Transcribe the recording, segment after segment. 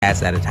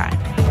at a time.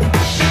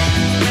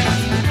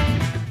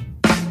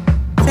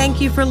 Thank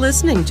you for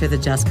listening to the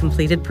Just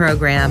Completed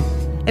program.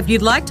 If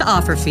you'd like to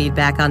offer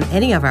feedback on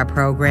any of our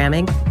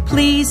programming,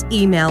 please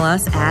email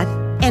us at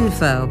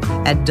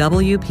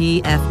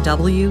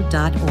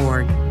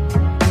info@wpfw.org.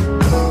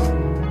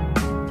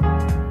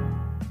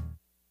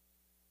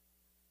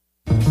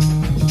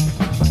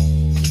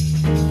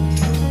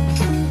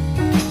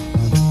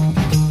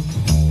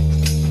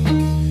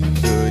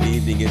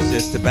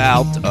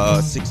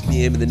 About 6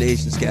 p.m. in the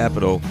nation's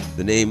capital.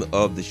 The name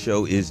of the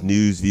show is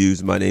News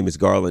Views. My name is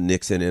Garland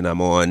Nixon, and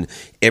I'm on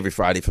every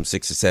Friday from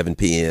 6 to 7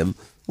 p.m.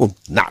 Well,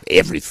 not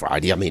every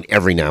Friday. I mean,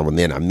 every now and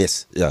then I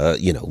miss a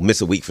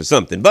week for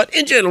something. But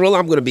in general,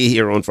 I'm going to be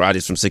here on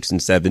Fridays from 6 and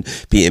 7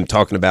 p.m.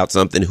 talking about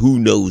something, who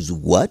knows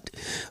what.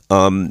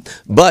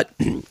 But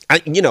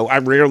I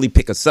rarely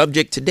pick a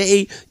subject.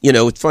 Today,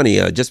 it's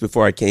funny. Just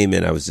before I came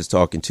in, I was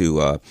talking to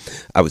our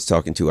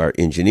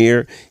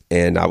engineer,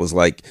 and I was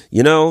like,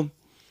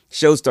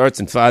 show starts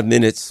in 5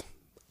 minutes.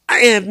 I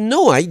have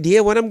no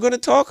idea what I'm going to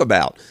talk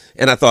about.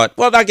 And I thought,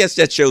 well, I guess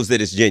that shows that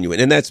it's genuine.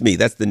 And that's me.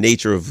 That's the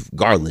nature of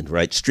Garland,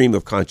 right? Stream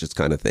of conscious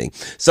kind of thing.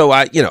 So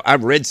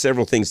I've read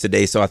several things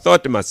today. So I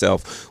thought to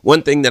myself,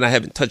 one thing that I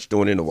haven't touched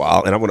on in a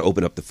while, and I want to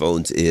open up the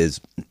phones, is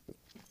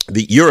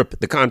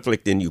the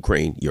conflict in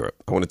Ukraine, Europe.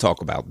 I want to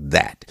talk about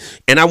that.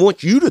 And I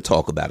want you to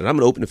talk about it. I'm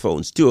going to open the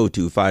phones,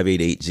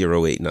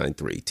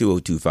 202-588-0893,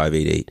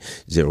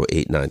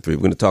 202-588-0893. We're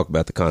going to talk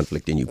about the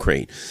conflict in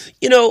Ukraine.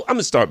 I'm going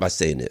to start by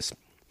saying this.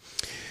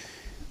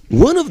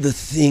 One of the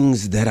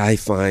things that I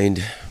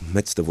find,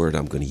 that's the word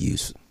I'm going to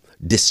use,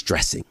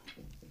 distressing,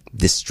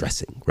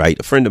 right?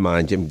 A friend of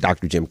mine,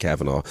 Dr. Jim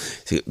Kavanaugh,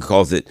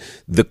 calls it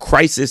the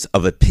crisis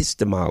of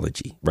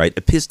epistemology, right?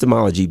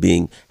 Epistemology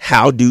being,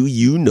 how do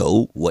you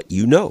know what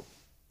you know?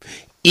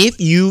 If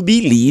you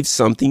believe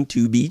something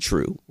to be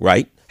true,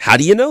 right? How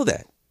do you know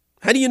that?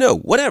 How do you know?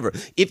 Whatever.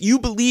 If you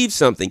believe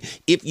something,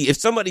 if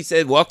somebody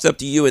walks up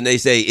to you and they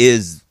say,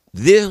 is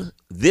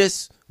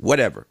this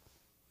whatever?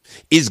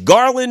 Is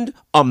Garland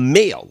a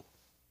male?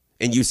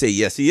 And you say,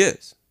 yes, he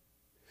is.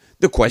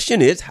 The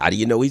question is, how do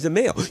you know he's a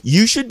male?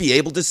 You should be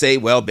able to say,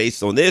 well,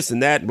 based on this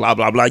and that, blah,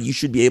 blah, blah. You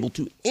should be able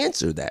to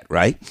answer that,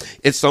 right?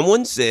 If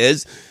someone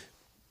says,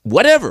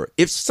 whatever,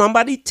 if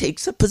somebody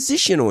takes a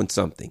position on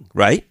something,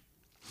 right?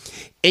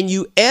 And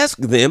you ask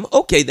them,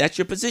 okay, that's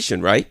your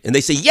position, right? And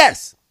they say,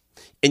 yes.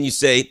 And you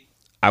say,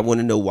 I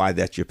want to know why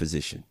that's your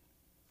position.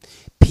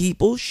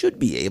 People should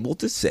be able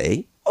to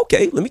say,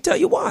 okay, let me tell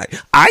you why.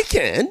 I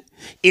can.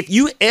 If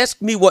you ask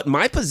me what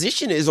my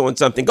position is on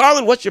something,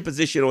 Garland, what's your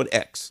position on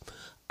X?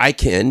 I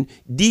can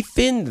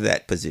defend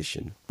that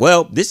position.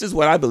 Well, this is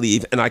what I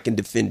believe, and I can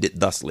defend it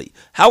thusly.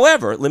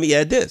 However, let me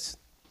add this.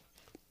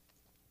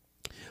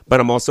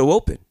 But I'm also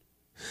open.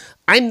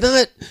 I'm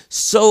not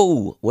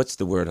so, what's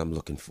the word I'm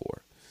looking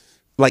for?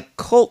 Like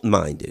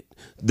cult-minded.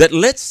 That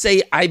let's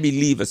say I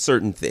believe a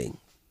certain thing.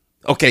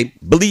 Okay,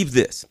 believe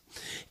this.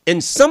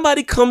 And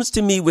somebody comes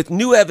to me with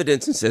new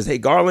evidence and says, hey,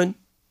 Garland,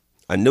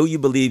 I know you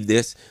believe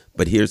this,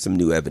 but here's some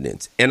new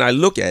evidence. And I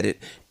look at it,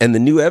 and the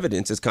new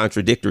evidence is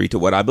contradictory to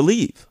what I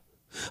believe.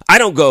 I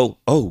don't go,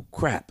 oh,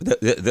 crap.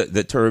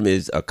 The term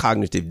is a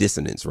cognitive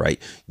dissonance,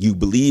 right? You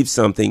believe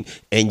something,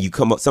 and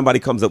somebody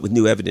comes up with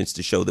new evidence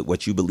to show that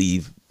what you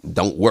believe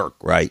don't work,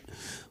 right?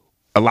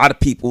 A lot of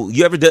people,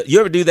 you ever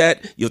do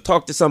that? You'll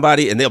talk to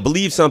somebody, and they'll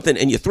believe something,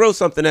 and you throw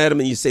something at them,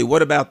 and you say,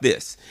 what about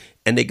this?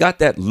 And they got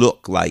that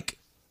look like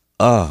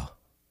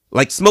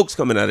smoke's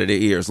coming out of their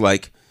ears,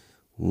 like,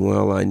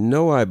 well, I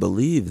know I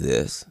believe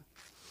this,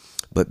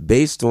 but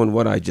based on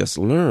what I just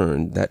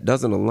learned, that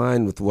doesn't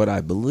align with what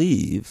I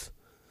believe.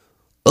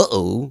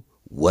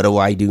 What do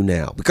I do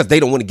now? Because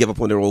they don't want to give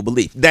up on their old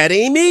belief. That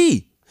ain't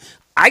me.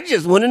 I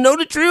just want to know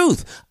the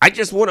truth. I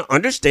just want to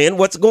understand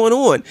what's going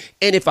on.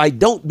 And if I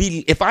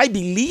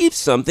believe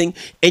something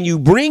and you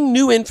bring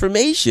new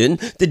information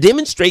to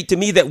demonstrate to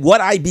me that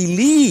what I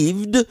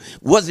believed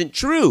wasn't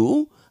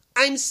true,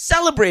 I'm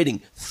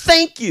celebrating.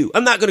 Thank you.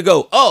 I'm not going to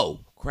go, oh,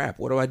 crap,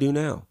 what do I do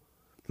now?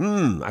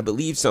 I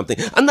believe something.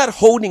 I'm not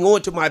holding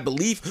on to my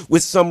belief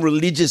with some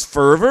religious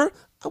fervor.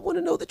 I want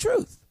to know the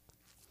truth.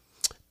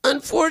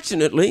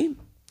 Unfortunately,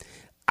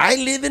 I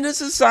live in a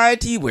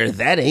society where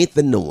that ain't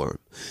the norm,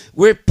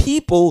 where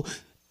people,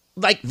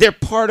 like, they're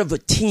part of a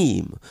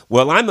team.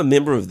 Well, I'm a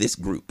member of this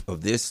group,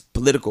 of this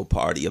political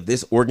party, of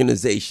this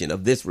organization,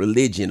 of this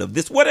religion, of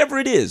this whatever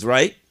it is,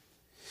 right?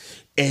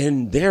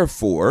 And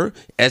therefore,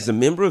 as a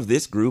member of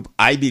this group,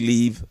 I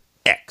believe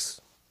X.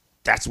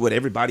 That's what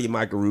everybody in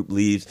my group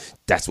believes.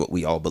 That's what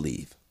we all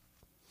believe.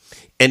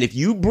 And if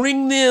you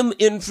bring them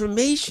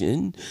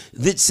information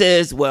that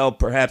says, well,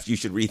 perhaps you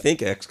should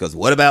rethink X, because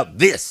what about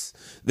this?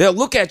 They'll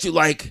look at you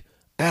like,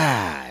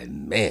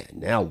 man,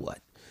 now what?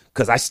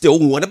 Because I still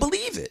want to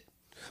believe it.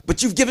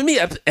 But you've given me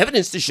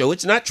evidence to show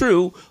it's not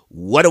true.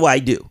 What do I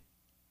do?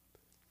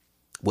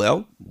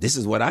 Well, this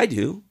is what I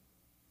do.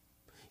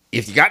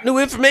 If you got new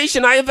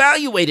information, I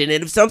evaluate it.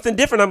 And if something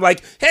different, I'm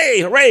like,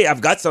 hey, hooray, I've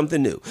got something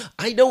new.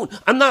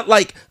 I'm not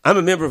like I'm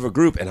a member of a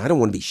group and I don't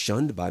want to be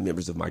shunned by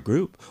members of my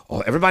group.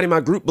 Oh, everybody in my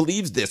group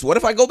believes this. What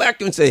if I go back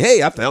to and say,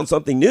 hey, I found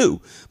something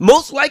new?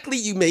 Most likely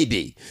you may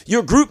be.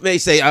 Your group may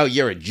say, oh,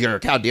 you're a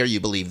jerk. How dare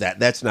you believe that?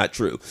 That's not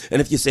true. And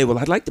if you say, well,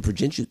 I'd like to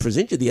present you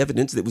the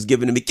evidence that was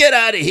given to me. Get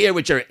out of here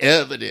with your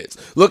evidence.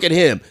 Look at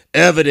him.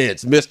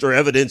 Evidence, Mr.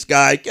 Evidence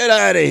Guy. Get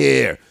out of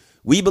here.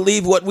 We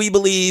believe what we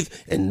believe,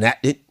 and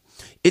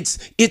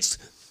it's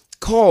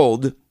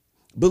called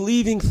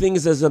believing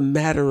things as a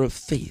matter of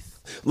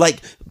faith.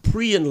 Like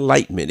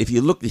pre-Enlightenment, if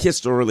you look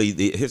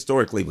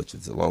historically, which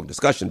is a long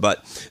discussion,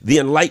 but the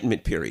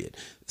Enlightenment period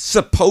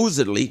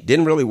supposedly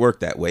didn't really work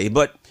that way.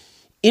 But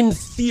in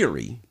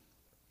theory,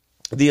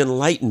 the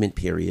Enlightenment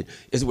period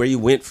is where you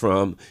went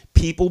from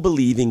people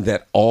believing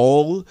that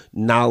all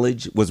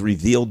knowledge was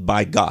revealed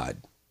by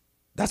God.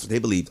 That's what they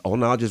believed. All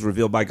knowledge is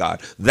revealed by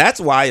God.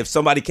 That's why if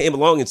somebody came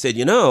along and said,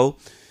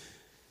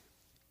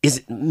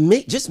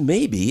 just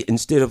maybe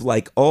instead of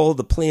like all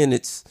the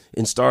planets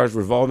and stars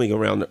revolving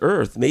around the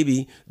earth,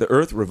 maybe the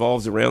earth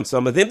revolves around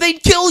some of them,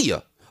 they'd kill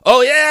you.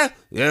 Oh, yeah?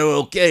 Yeah,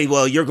 okay.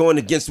 Well, you're going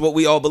against what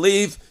we all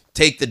believe.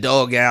 Take the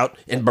dog out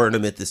and burn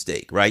him at the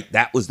stake, right?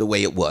 That was the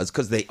way it was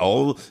because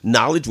all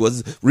knowledge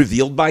was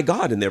revealed by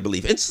God in their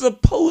belief. And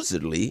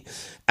supposedly,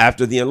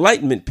 after the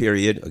Enlightenment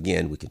period,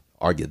 again, we can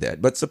argue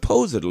that, but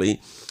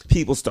supposedly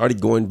people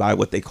started going by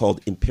what they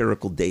called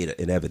empirical data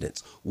and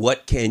evidence.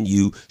 What can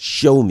you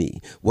show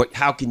me?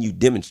 How can you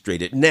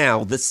demonstrate it?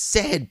 Now, the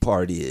sad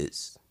part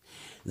is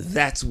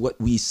that's what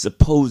we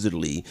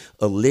supposedly,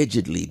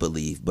 allegedly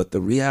believe. But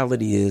the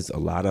reality is a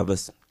lot of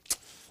us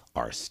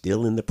are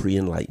still in the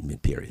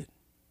pre-Enlightenment period.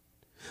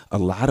 A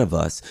lot of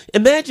us,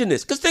 imagine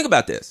this, because think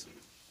about this.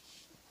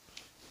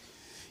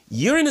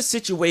 You're in a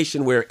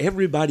situation where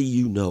everybody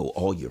you know,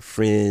 all your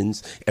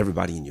friends,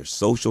 everybody in your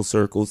social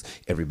circles,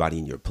 everybody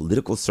in your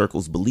political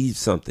circles believes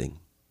something,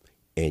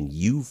 and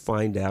you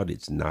find out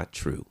it's not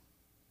true.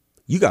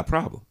 You got a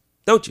problem,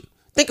 don't you?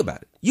 Think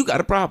about it. You got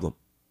a problem.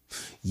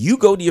 You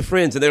go to your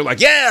friends and they're like,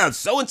 yeah,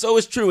 so-and-so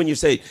is true. And you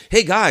say,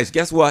 hey, guys,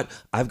 guess what?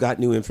 I've got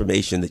new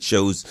information that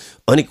shows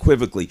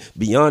unequivocally,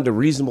 beyond a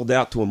reasonable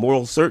doubt to a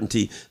moral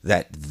certainty,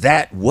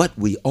 that what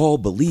we all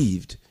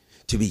believed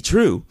to be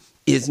true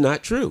is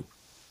not true.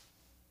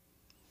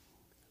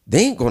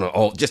 They ain't going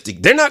to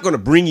they're not going to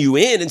bring you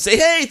in and say,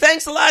 hey,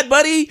 thanks a lot,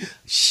 buddy.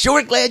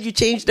 Sure glad you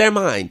changed their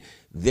mind.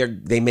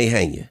 They may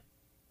hang you.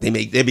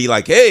 They'll be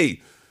like,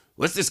 hey,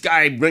 what's this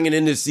guy bringing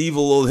in this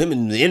evil, him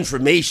and the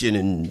information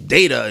and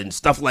data and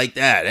stuff like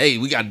that? Hey,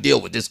 we got to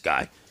deal with this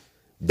guy.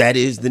 That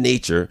is the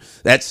nature.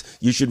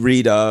 You should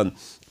read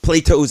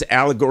Plato's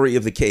allegory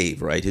of the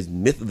cave, right? His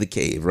myth of the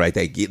cave, right?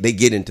 They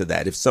get into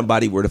that. If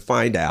somebody were to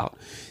find out,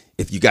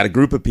 if you got a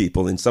group of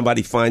people and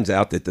somebody finds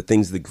out that the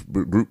things the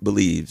group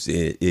believes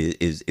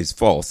is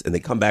false and they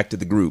come back to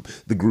the group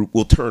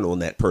will turn on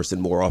that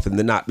person more often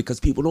than not because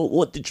people don't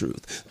want the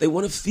truth. They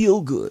want to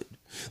feel good.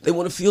 They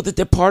want to feel that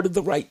they're part of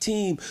the right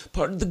team,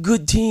 part of the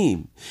good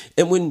team.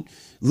 And when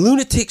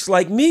lunatics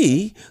like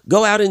me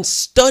go out and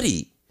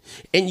study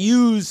and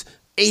use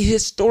a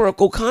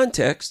historical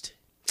context,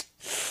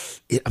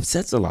 it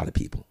upsets a lot of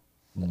people.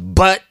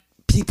 But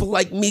people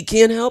like me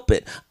can't help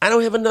it. I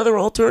don't have another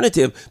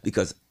alternative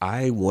because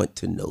I want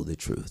to know the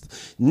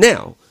truth.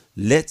 Now,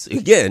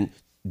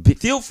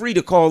 feel free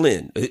to call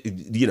in.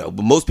 But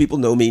most people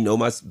know me, know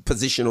my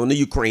position on the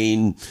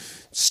Ukraine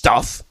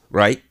stuff,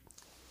 right?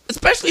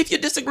 Especially if you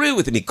disagree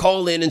with me.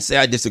 Call in and say,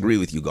 I disagree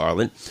with you,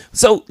 Garland.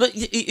 So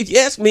if you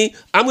ask me,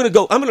 I'm going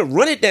to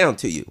run it down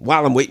to you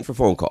while I'm waiting for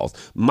phone calls.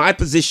 My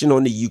position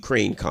on the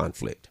Ukraine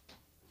conflict.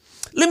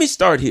 Let me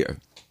start here.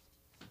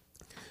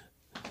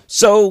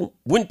 So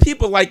when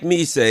people like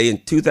me say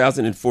in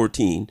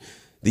 2014,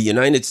 the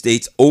United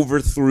States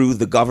overthrew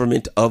the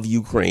government of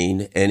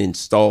Ukraine and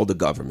installed a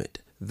government,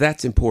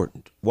 that's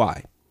important.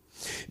 Why?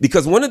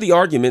 Because one of the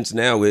arguments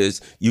now is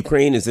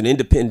Ukraine is an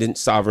independent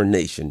sovereign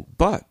nation.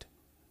 But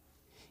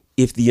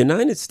if the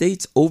United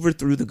States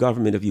overthrew the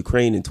government of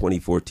Ukraine in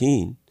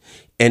 2014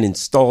 and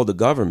installed a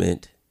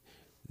government,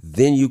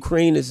 then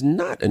Ukraine is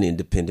not an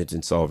independent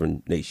and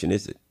sovereign nation,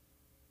 is it?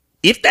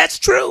 If that's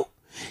true.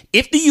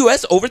 If the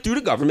U.S. overthrew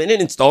the government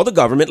and installed a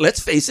government, let's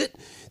face it,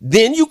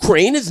 then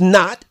Ukraine is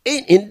not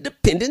an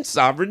independent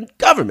sovereign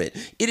government.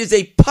 It is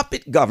a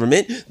puppet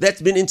government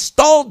that's been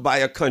installed by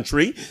a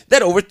country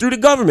that overthrew the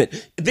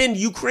government. Then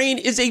Ukraine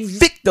is a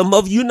victim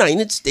of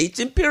United States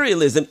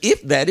imperialism,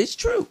 if that is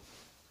true.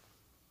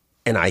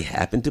 And I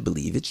happen to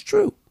believe it's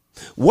true.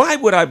 Why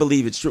would I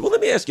believe it's true? Well,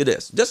 let me ask you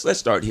this. Let's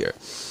start here.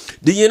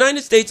 Did the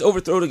United States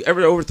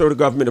ever overthrow the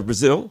government of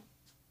Brazil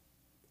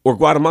or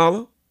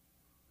Guatemala?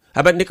 How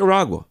about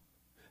Nicaragua?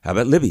 How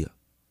about Libya?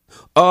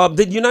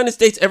 Did the United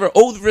States ever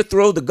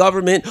overthrow the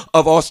government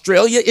of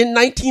Australia in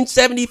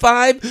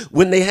 1975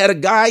 when they had a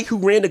guy who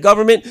ran the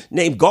government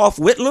named Gough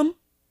Whitlam?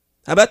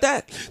 How about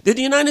that? Did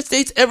the United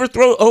States ever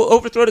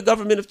overthrow the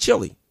government of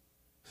Chile?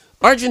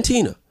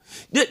 Argentina?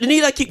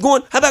 Need I keep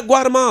going? How about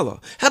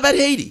Guatemala? How about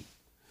Haiti?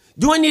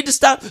 Do I need to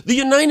stop? The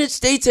United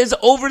States has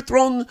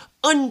overthrown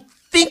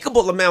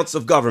unthinkable amounts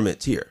of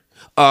government here.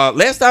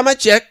 Last time I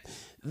checked,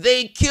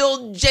 they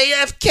killed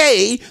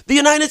JFK. The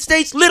United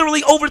States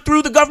literally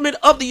overthrew the government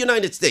of the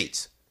United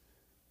States.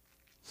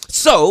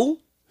 So,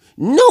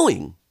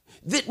 knowing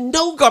that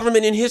no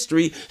government in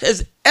history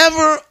has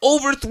ever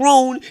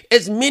overthrown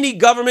as many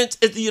governments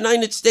as the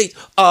United States.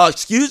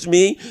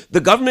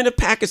 The government of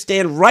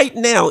Pakistan right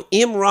now,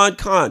 Imran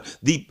Khan,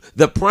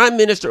 the prime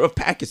minister of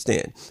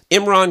Pakistan,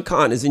 Imran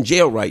Khan is in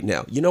jail right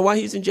now. You know why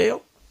he's in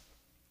jail?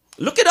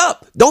 Look it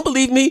up. Don't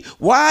believe me?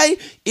 Why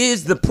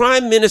is the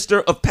prime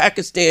minister of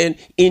Pakistan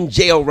in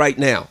jail right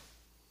now?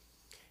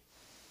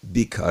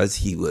 Because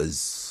he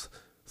was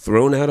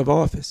thrown out of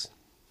office.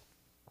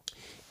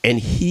 And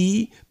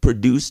he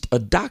produced a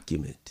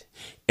document.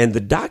 And the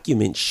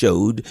document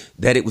showed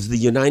that it was the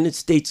United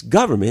States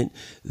government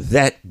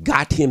that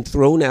got him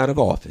thrown out of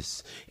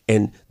office.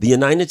 And the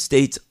United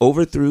States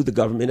overthrew the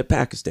government of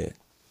Pakistan.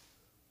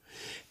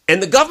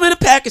 And the government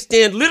of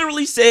Pakistan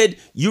literally said,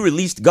 you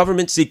released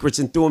government secrets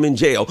and threw him in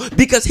jail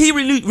because he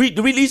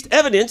released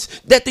evidence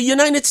that the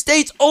United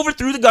States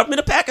overthrew the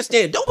government of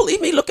Pakistan. Don't believe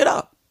me? Look it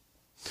up.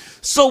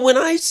 So when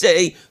I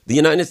say the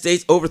United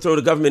States overthrew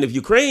the government of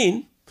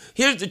Ukraine,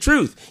 here's the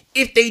truth.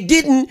 If they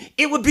didn't,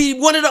 it would be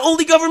one of the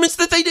only governments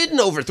that they didn't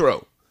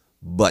overthrow.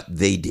 But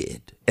they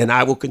did. And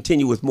I will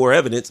continue with more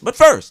evidence. But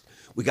first,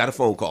 we got a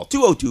phone call.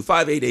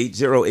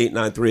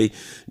 202-588-0893.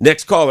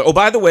 Next caller. Oh,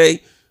 by the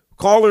way,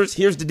 callers,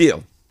 here's the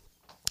deal.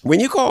 When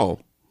you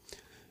call,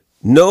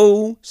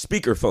 no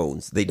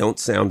speakerphones. They don't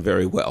sound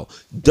very well.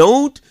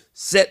 Don't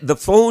set the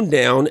phone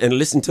down and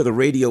listen to the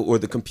radio or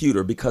the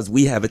computer because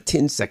we have a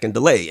 10-second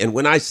delay. And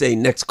when I say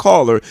next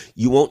caller,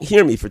 you won't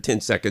hear me for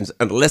 10 seconds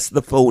unless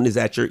the phone is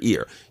at your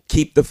ear.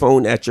 Keep the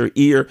phone at your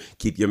ear.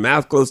 Keep your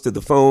mouth close to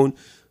the phone.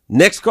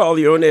 Next caller,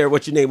 you're on air.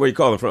 What's your name? Where are you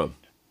calling from?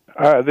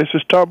 This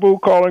is Tabu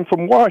calling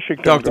from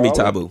Washington. Talk to me,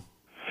 Tabu.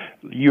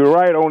 You're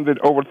right on the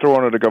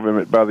overthrowing of the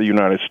government by the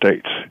United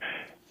States.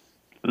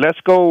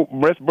 Let's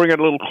bring it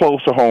a little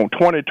closer home.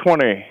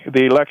 2020,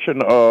 the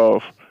election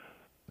of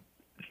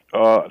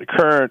the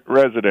current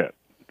president,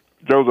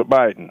 Joseph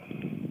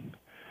Biden.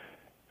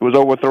 It was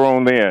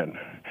overthrown then.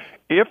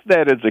 If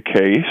that is the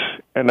case,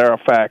 and there are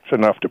facts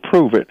enough to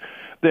prove it,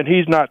 then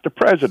he's not the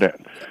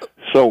president.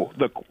 So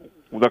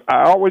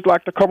I always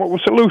like to come up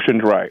with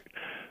solutions, right?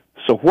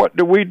 So what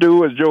do we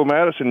do, as Joe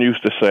Madison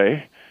used to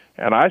say,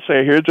 and I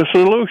say here's the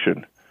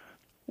solution.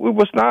 We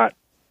must not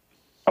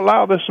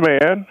allow this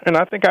man, and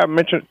I think I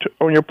mentioned it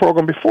on your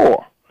program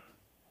before,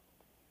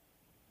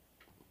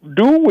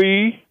 do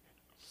we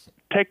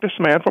take this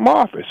man from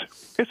office?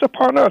 It's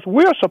upon us.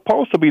 We're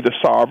supposed to be the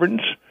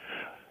sovereigns.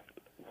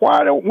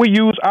 Why don't we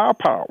use our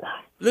power?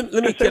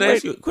 Can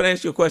I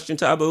ask you a question,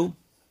 Tabu?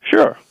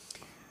 Sure.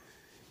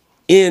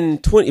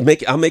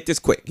 I'll make this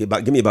quick.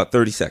 Give me about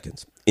 30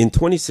 seconds. In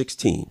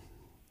 2016,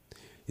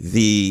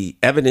 the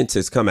evidence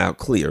has come out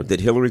clear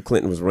that Hillary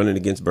Clinton was running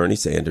against Bernie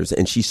Sanders,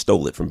 and she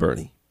stole it from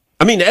Bernie.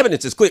 I mean, the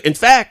evidence is clear. In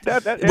fact,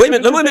 wait a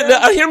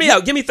minute. Hear me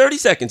out. Give me 30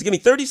 seconds.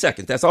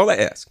 That's all I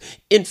ask.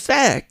 In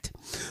fact,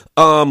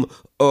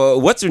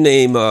 what's her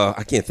name?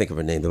 I can't think of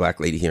her name. The black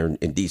lady here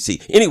in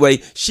D.C.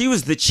 Anyway, she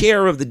was the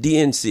chair of the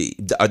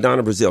DNC,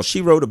 Donna Brazile. She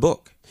wrote a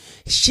book.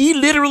 She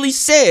literally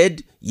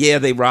said, yeah,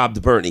 they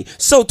robbed Bernie.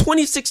 So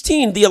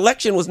 2016, the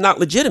election was not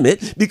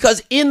legitimate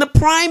because in the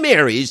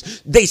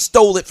primaries, they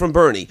stole it from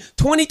Bernie.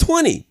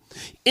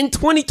 In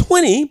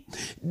 2020,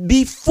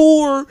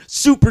 before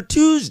Super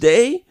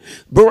Tuesday,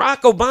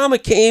 Barack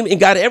Obama came and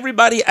got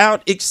everybody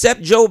out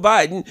except Joe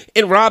Biden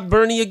and robbed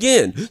Bernie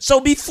again. So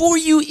before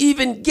you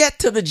even get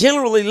to the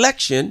general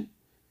election,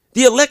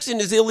 the election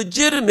is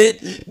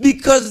illegitimate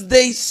because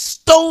they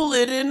stole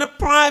it in the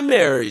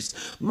primaries.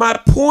 My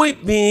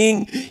point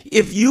being,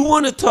 if you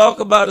want to talk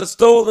about a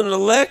stolen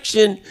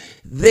election,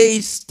 they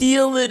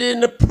steal it in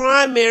the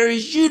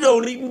primaries. You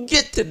don't even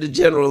get to the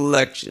general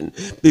election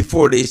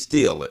before they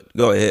steal it.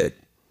 Go ahead.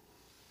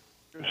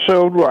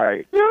 So,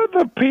 right. You're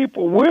the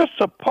people. We're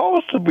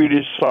supposed to be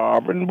the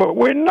sovereign, but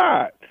we're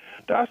not.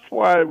 That's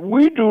why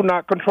we do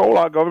not control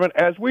our government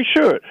as we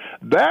should.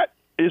 That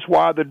is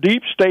why the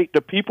deep state, the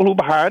people who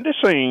behind the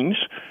scenes,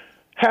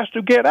 has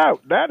to get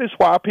out. That is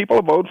why people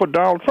are voting for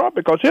Donald Trump,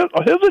 because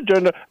his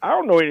agenda, I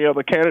don't know any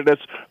other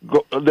candidates,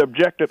 the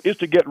objective is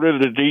to get rid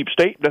of the deep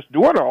state that's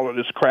doing all of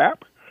this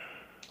crap.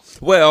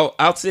 Well,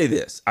 I'll say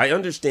this. I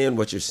understand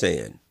what you're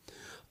saying.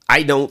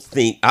 I don't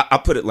think, I'll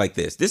put it like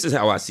this. This is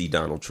how I see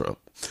Donald Trump.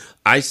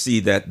 I see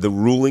that the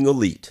ruling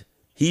elite,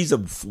 he's a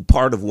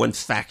part of one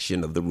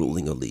faction of the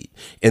ruling elite.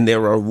 And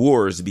there are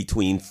wars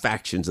between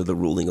factions of the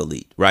ruling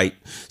elite, right?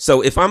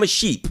 So if I'm a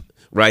sheep,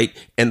 right,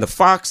 and the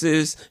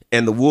foxes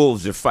and the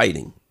wolves are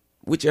fighting,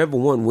 whichever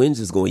one wins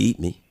is going to eat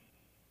me.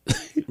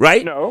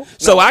 Right? No.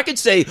 So I could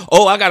say,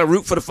 oh, I got to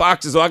root for the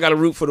foxes or I got to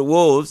root for the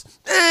wolves.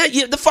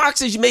 The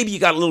foxes, maybe you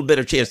got a little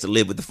better chance to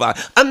live with the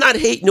fox. I'm not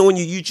hating on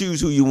you. You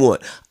choose who you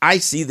want. I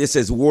see this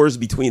as wars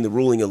between the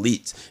ruling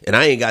elites, and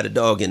I ain't got a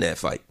dog in that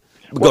fight.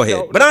 Go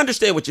ahead. But I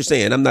understand what you're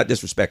saying. I'm not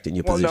disrespecting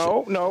your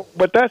position. No.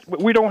 But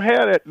we don't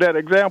have that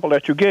example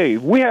that you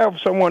gave. We have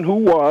someone who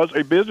was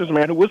a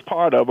businessman who was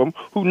part of them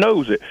who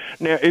knows it.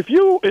 Now,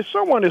 if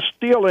someone is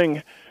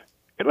stealing,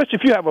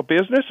 if you have a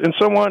business and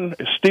someone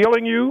is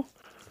stealing you,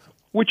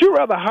 would you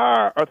rather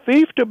hire a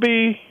thief to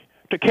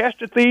catch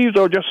the thieves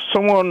or just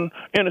someone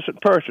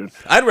innocent person?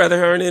 I'd rather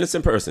hire an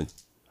innocent person.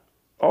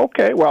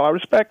 Okay, well, I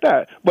respect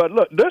that. But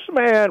look, this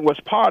man was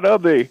part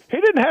of he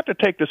didn't have to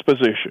take this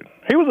position.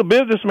 He was a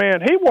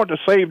businessman. He wanted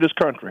to save this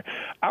country.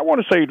 I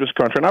want to save this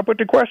country. And I put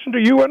the question to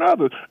you and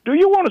others. Do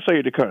you want to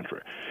save the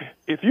country?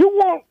 If you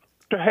want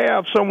to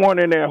have someone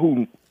in there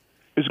who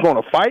is going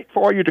to fight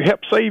for you to help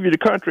save you the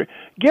country,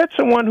 get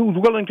someone who's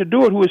willing to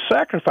do it, who is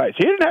sacrificed.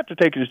 He didn't have to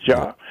take his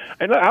job.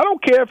 And I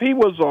don't care if he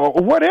was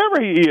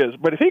whatever he is,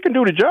 but if he can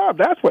do the job,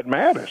 that's what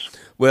matters.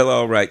 Well,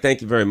 all right.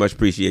 Thank you very much.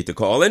 Appreciate the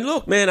call. And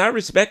look, man,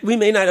 we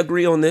may not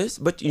agree on this,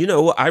 but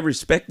I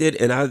respect it,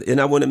 and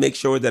I want to make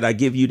sure that I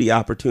give you the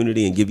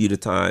opportunity and give you the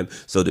time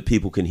so that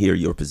people can hear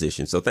your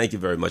position. So thank you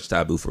very much,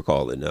 Tabu, for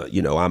calling.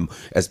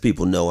 As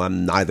people know,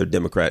 I'm neither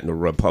Democrat nor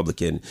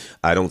Republican.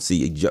 I don't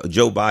see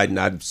Joe Biden.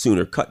 I'd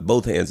sooner cut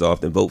both hands off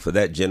than vote for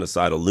that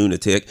genocidal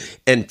lunatic.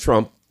 And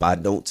Trump, I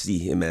don't see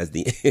him as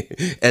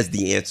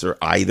the answer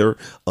either.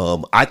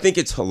 I think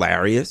it's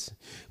hilarious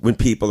when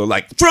people are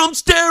like,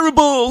 Trump's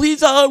terrible,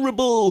 he's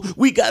horrible,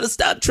 we got to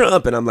stop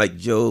Trump. And I'm like,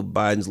 Joe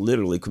Biden's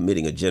literally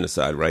committing a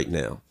genocide right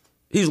now.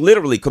 He's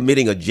literally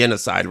committing a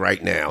genocide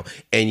right now.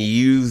 And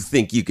you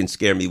think you can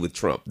scare me with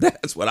Trump.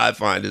 That's what I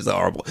find is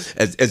horrible,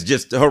 as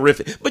just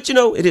horrific. But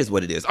it is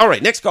what it is. All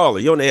right, next caller,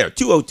 you're on the air,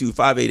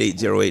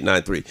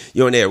 202-588-0893.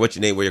 You're on the air, what's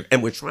your name?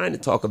 And we're trying to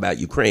talk about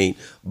Ukraine,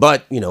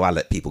 but, I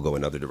let people go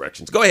in other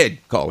directions. Go ahead,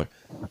 caller.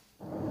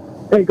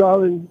 Hey,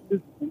 Garland, this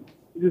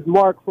is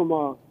Mark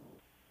from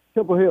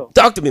Temple Hill.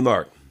 Talk to me,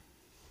 Mark.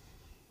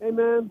 Hey,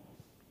 man,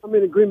 I'm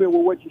in agreement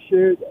with what you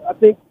shared. I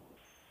think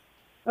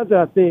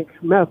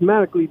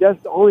mathematically,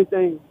 that's the only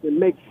thing that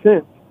makes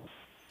sense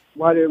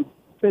why they're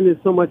spending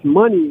so much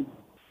money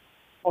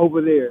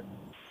over there.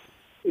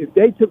 If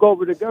they took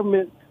over the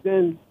government,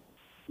 then,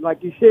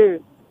 like you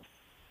said,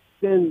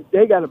 then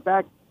they got to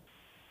back.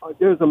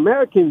 There's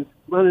Americans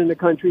running the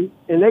country,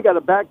 and they got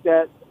to back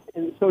that,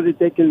 and so that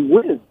they can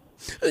win.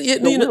 Go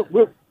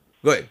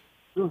ahead.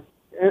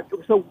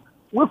 So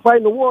we're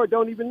fighting the war,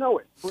 don't even know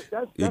it.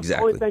 That's exactly the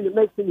only thing that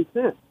makes any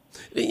sense.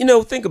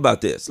 Think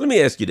about this. Let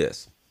me ask you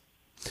this.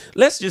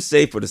 Let's just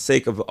say, for the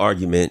sake of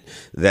argument,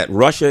 that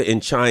Russia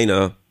and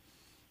China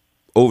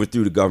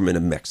overthrew the government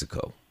of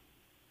Mexico.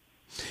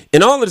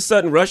 And all of a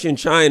sudden, Russia and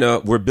China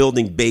were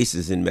building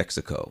bases in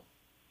Mexico,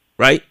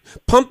 right?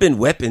 Pumping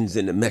weapons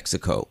into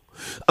Mexico.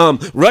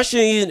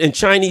 Russian and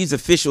Chinese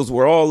officials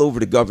were all over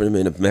the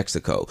government of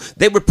Mexico.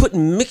 They were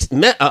putting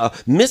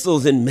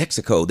missiles in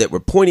Mexico that were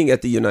pointing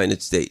at the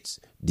United States.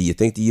 Do you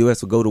think the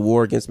U.S. would go to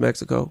war against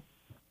Mexico?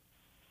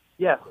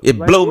 Yeah, it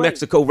blow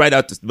Mexico right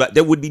out.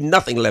 There would be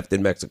nothing left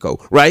in Mexico,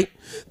 right?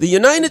 The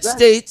United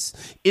States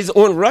is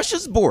on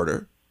Russia's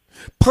border,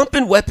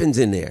 pumping weapons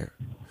in there.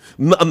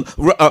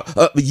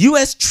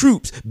 U.S.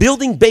 troops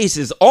building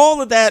bases, all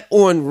of that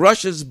on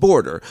Russia's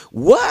border.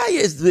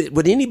 Why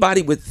would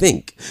anybody would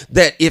think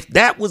that if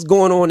that was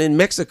going on in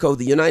Mexico,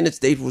 the United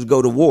States would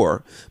go to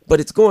war,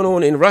 but it's going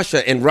on in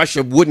Russia and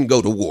Russia wouldn't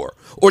go to war,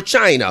 or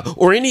China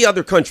or any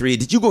other country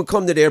that you're going to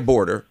come to their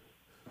border,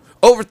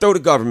 overthrow the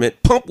government,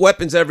 pump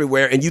weapons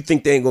everywhere, and you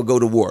think they ain't gonna go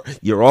to war?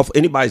 You're off.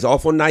 Anybody's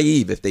awful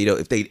naive if they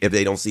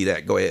don't see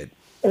that. Go ahead.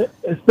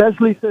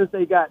 Especially since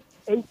they got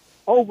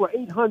over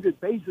 800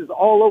 bases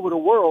all over the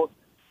world,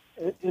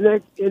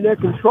 and they're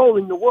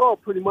controlling the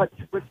world pretty much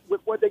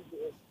with what they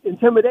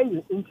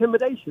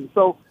intimidation.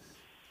 So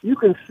you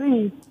can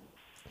see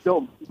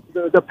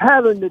the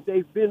pattern that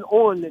they've been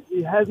on, that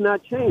it has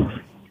not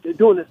changed. They're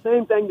doing the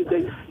same thing, that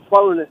they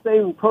following the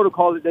same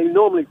protocol that they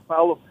normally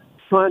follow,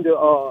 trying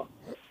to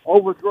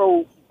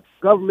overthrow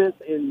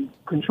governments and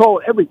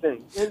control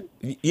everything. And,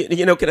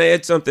 can I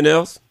add something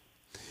else?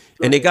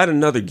 And they got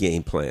another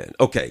game plan.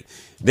 Okay,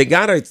 they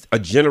got a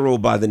general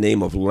by the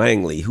name of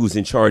Langley who's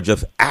in charge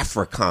of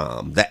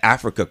AFRICOM, the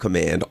Africa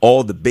Command,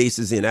 all the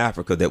bases in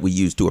Africa that we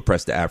use to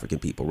oppress the African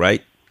people,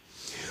 right?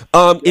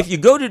 If you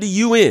go to the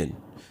UN,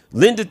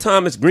 Linda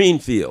Thomas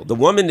Greenfield, the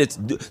woman that's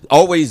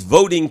always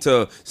voting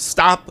to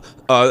stop,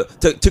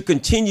 to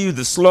continue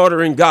the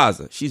slaughter in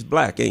Gaza, she's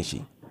black, ain't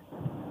she?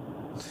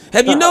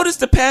 Have you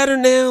noticed the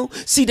pattern now?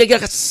 See, they got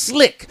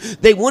slick.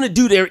 They want to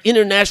do their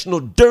international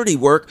dirty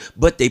work,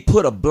 but they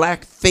put a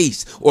black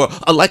face, or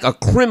like a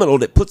criminal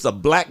that puts a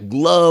black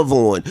glove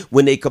on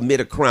when they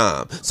commit a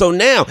crime. So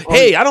now,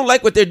 hey, I don't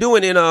like what they're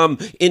doing at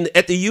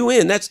the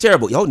UN. That's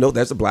terrible. Oh no,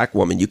 that's a black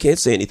woman. You can't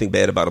say anything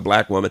bad about a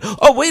black woman.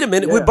 Oh, wait a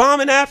minute, we're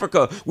bombing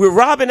Africa. We're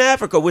robbing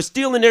Africa. We're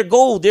stealing their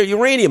gold, their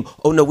uranium.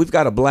 Oh no, we've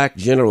got a black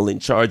general in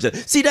charge.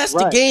 See, that's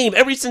the game.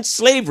 Ever since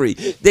slavery,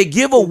 they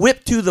give a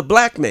whip to the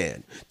black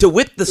man to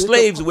whip the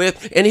slaves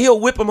with, and he'll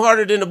whip them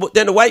harder than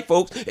the white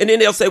folks, and then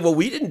they'll say, well,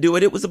 we didn't do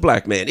it, it was a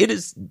black man. It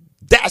is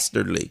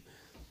dastardly.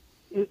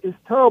 It's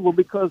terrible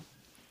because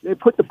they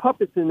put the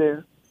puppets in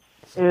there,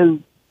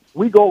 and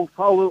we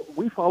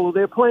follow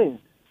their plan,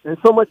 and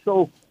so much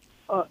so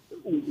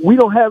we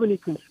don't have any.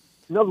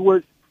 In other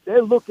words,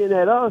 they're looking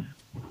at us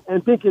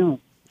and thinking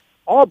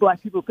all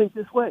black people think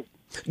this way.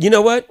 You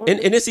know what? And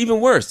it's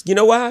even worse. You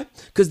know why?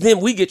 Because then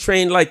we get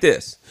trained like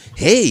this.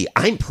 Hey,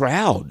 I'm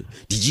proud.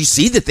 Did you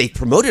see that they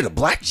promoted a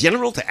black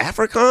general to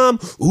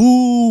AFRICOM?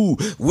 Ooh,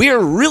 we're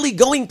really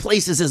going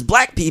places as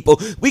black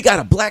people. We got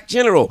a black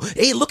general.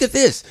 Hey, look at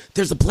this.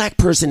 There's a black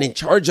person in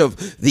charge of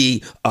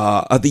the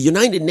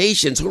United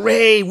Nations.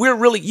 Hooray.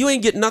 You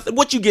ain't getting nothing.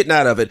 What you getting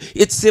out of it?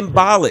 It's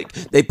symbolic.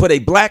 They put a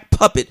black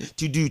puppet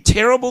to do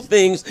terrible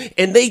things,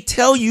 and they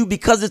tell you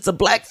because it's a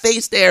black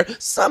face there,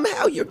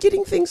 somehow you're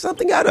getting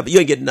something out of it. You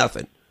ain't getting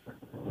nothing.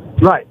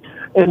 Right.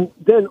 And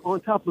then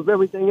on top of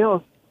everything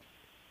else,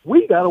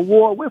 we got a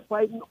war we're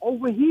fighting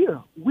over here.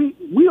 We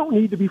don't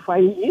need to be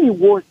fighting any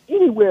wars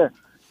anywhere.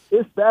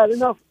 It's bad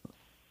enough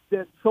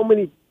that so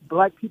many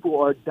black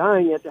people are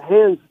dying at the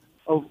hands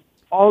of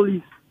all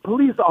these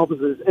police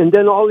officers and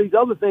then all these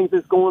other things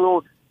that's going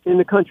on in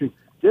the country.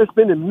 They're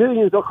spending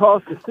millions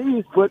across the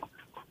seas, but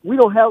we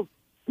don't have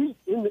heat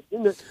in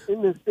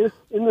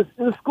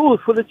the schools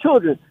for the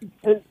children,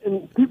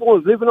 and people are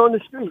living on the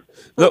street.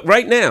 Look,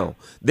 right now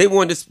they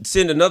want to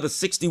send another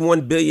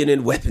 $61 billion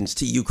in weapons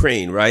to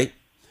Ukraine, right?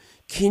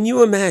 Can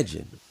you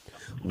imagine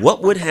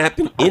what would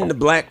happen in the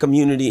black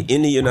community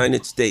in the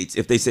United States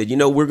if they said,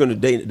 we're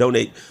going to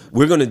donate,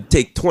 we're going to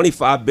take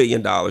 $25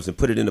 billion and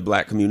put it in the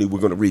black community.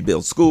 We're going to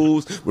rebuild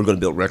schools. We're going to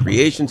build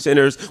recreation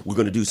centers. We're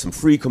going to do some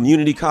free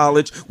community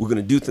college. We're going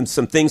to do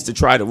some things to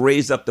try to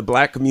raise up the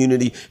black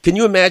community. Can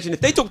you imagine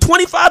if they took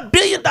 $25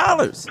 billion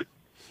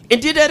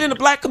and did that in the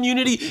black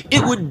community?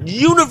 It would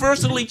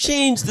universally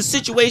change the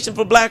situation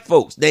for black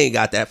folks. They ain't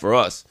got that for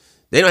us.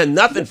 They don't have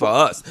nothing for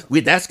us.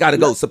 That's got to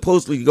go.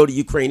 Supposedly go to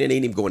Ukraine. It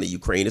ain't even going to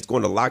Ukraine. It's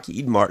going to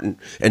Lockheed Martin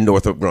and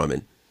Northrop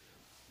Grumman.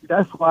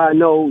 That's why I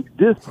know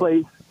this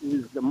place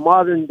is the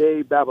modern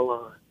day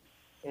Babylon.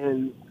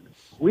 And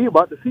we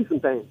about to see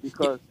some things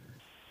because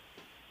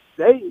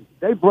they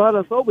brought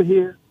us over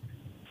here,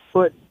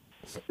 but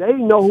they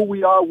know who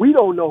we are. We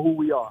don't know who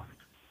we are.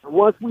 And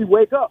once we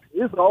wake up,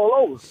 it's all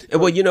over.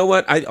 Well, you know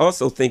what? I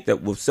also think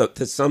that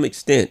to some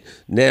extent,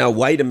 now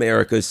white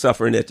America is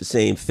suffering at the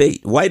same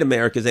fate. White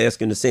America is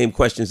asking the same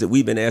questions that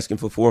we've been asking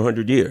for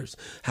 400 years.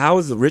 How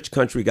has the rich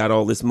country got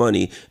all this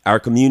money? Our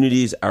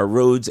communities, our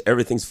roads,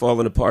 everything's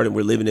falling apart and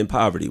we're living in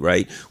poverty,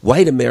 right?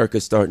 White America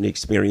is starting to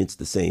experience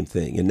the same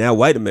thing. And now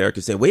white America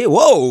is saying, wait,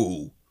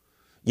 whoa.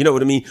 You know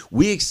what I mean?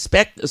 We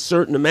expect a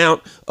certain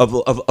amount of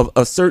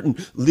a certain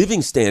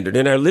living standard,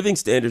 and our living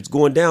standard's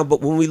going down.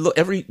 But when we look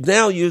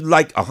now you're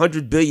like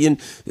 100 billion,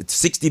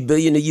 60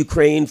 billion to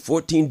Ukraine,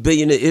 14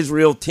 billion to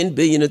Israel, 10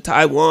 billion to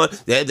Taiwan.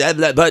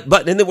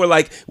 But and then we're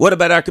like, what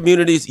about our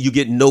communities? You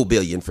get no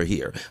billion for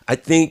here. I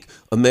think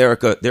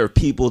America, there are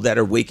people that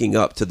are waking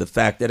up to the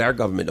fact that our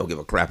government don't give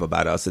a crap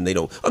about us, and they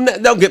don't.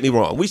 Don't get me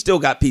wrong. We still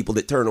got people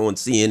that turn on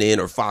CNN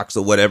or Fox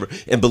or whatever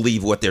and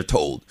believe what they're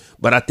told.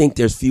 But I think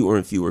there's fewer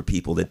and fewer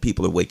people that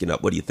people are waking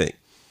up. What do you think?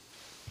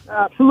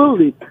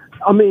 Absolutely.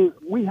 I mean,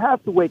 we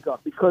have to wake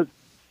up because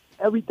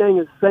everything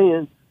is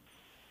saying,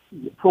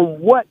 from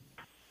what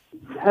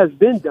has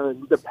been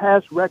done, the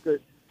past record,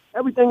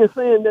 everything is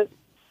saying that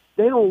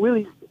they don't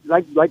really,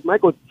 like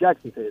Michael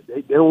Jackson said,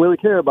 they don't really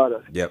care about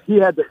us. Yep. He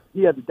had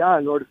to die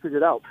in order to figure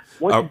it out.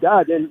 Once you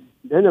die,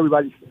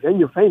 then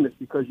you're famous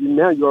because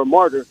now you're a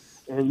martyr.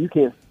 And you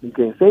can't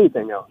say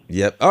anything else.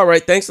 Yep. All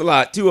right. Thanks a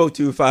lot.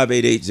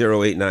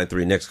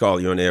 202-588-0893. Next call.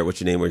 You're on air.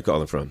 What's your name? Where are you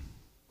calling from?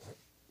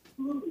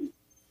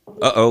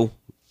 Uh-oh.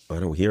 I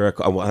don't hear a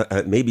call.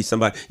 Maybe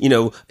somebody,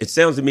 it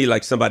sounds to me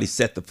like somebody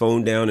set the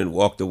phone down and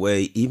walked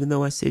away, even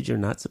though I said you're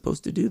not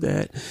supposed to do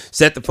that.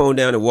 Set the phone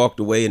down and walked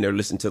away, and they're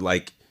listening to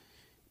like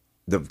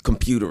the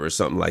computer or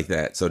something like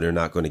that. So they're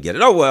not going to get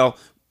it. Oh, well,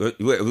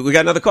 we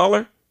got another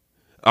caller.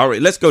 All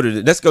right. Let's go to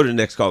the next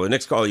caller.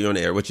 Next caller. You're on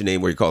air. What's your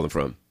name? Where are you calling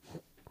from?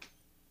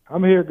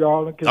 I'm here,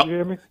 Garland. Can you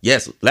hear me?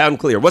 Yes, loud and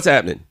clear. What's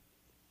happening?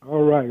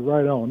 All right,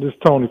 right on. This is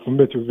Tony from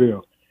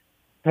Mitchellville.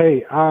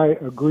 Hey, I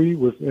agree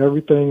with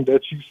everything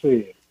that you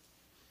said.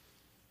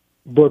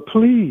 But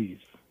please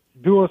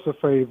do us a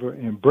favor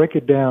and break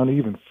it down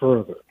even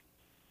further.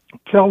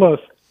 Tell us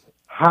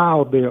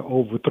how they're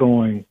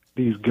overthrowing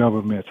these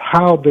governments,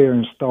 how they're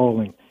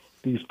installing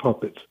these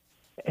puppets,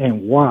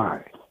 and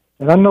why.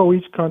 And I know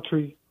each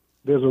country,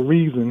 there's a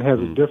reason, has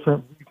a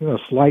different, a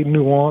slight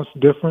nuance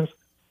difference.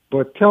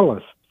 But tell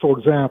us, for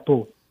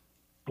example,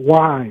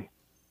 why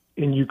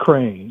in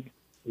Ukraine,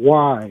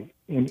 why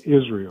in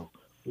Israel,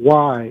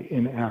 why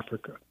in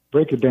Africa?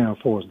 Break it down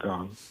for us,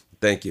 Garland.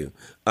 Thank you.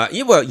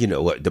 Well, you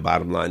know what? The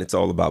bottom line, it's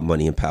all about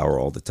money and power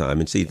all the time.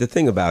 And see, the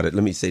thing about it,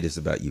 let me say this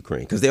about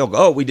Ukraine, because they all go,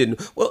 oh, we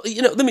didn't. Well,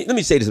 let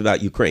me say this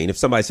about Ukraine. If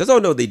somebody says, oh,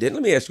 no, they didn't,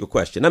 let me ask you a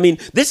question. I mean,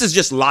 this is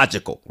just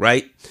logical,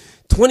 right?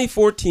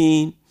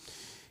 2014,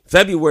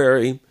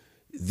 February,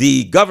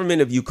 the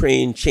government of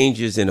Ukraine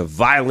changes in a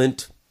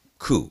violent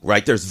coup,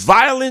 right? There's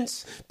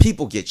violence,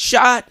 people get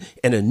shot,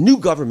 and a new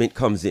government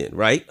comes in,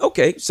 right?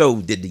 Okay, so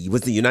was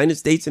the United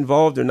States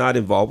involved or not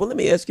involved? Well, let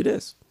me ask you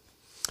this.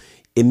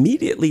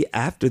 Immediately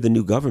after the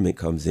new government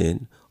comes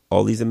in,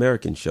 all these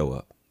Americans show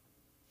up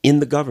in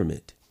the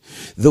government.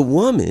 The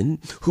woman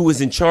who was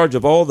in charge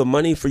of all the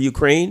money for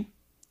Ukraine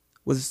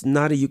was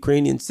not a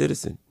Ukrainian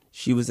citizen.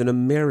 She was an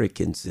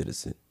American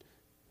citizen.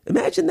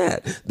 Imagine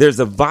that. There's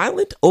a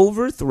violent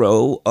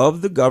overthrow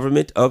of the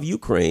government of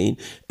Ukraine,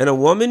 and a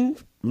woman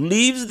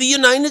leaves the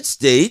United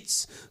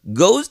States,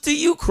 goes to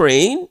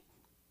Ukraine,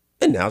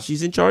 and now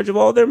she's in charge of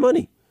all their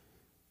money.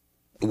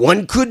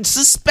 One could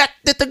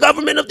suspect that the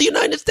government of the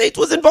United States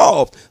was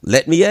involved.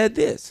 Let me add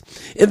this.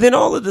 And then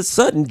all of a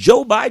sudden,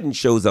 Joe Biden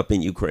shows up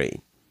in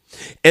Ukraine.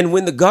 And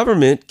when the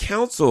government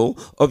council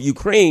of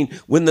Ukraine,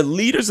 when the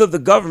leaders of the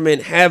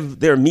government have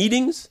their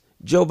meetings,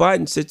 Joe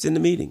Biden sits in the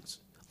meetings.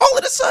 All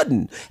of a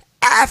sudden,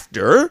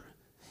 after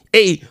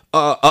a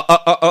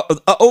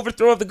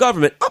overthrow of the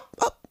government,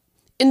 up.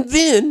 And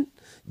then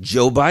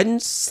Joe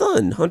Biden's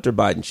son, Hunter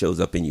Biden, shows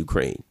up in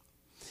Ukraine.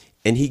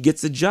 And he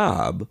gets a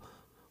job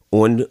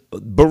on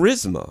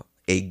Burisma,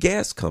 a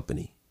gas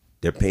company.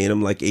 They're paying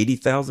him like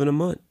 $80,000 a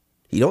month.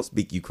 He don't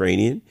speak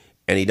Ukrainian,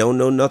 and he don't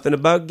know nothing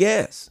about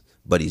gas.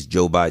 But he's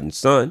Joe Biden's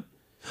son.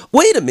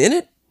 Wait a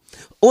minute.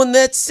 On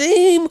that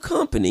same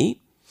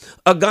company,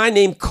 a guy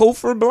named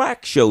Cofer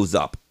Black shows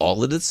up.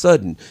 All of a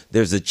sudden,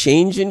 there's a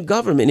change in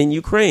government in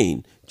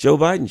Ukraine. Joe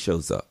Biden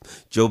shows up.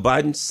 Joe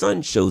Biden's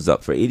son shows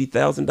up for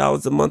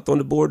 $80,000 a month on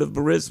the board of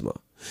Burisma.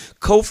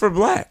 Cofer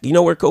Black. You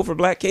know where Cofer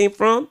Black came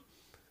from?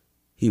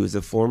 He was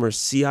a former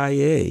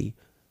CIA,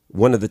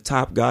 one of the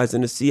top guys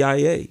in the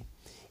CIA.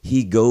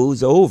 He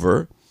goes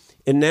over,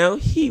 and now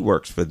he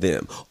works for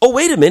them. Oh,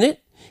 wait a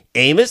minute.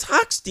 Amos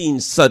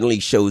Hochstein suddenly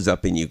shows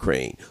up in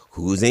Ukraine.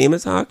 Who's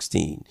Amos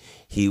Hochstein?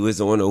 He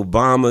was on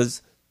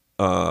Obama's,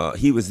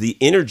 he was the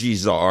energy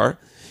czar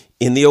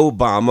in the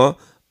Obama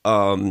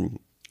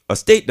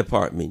State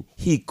Department.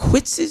 He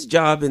quits his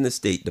job in the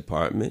State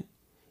Department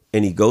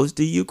and he goes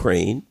to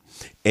Ukraine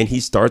and he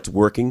starts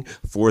working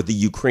for the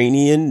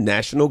Ukrainian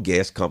national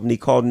gas company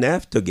called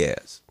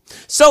Naftogaz.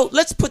 So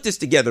let's put this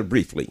together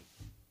briefly.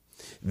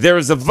 There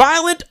is a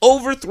violent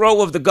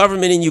overthrow of the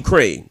government in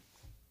Ukraine.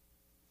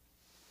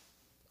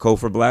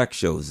 Cofer Black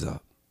shows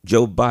up.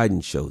 Joe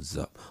Biden shows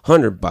up.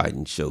 Hunter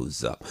Biden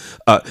shows up.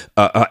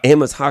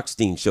 Amos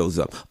Hochstein shows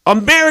up.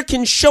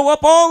 Americans show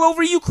up all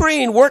over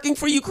Ukraine, working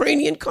for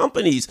Ukrainian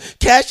companies,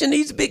 cashing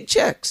these big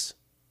checks.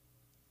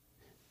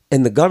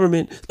 And the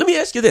government, let me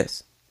ask you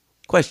this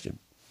question.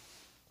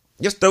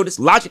 Just throw this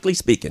logically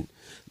speaking.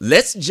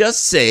 Let's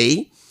just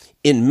say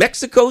in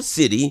Mexico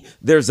City,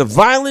 there's a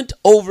violent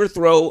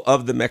overthrow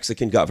of the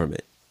Mexican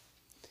government.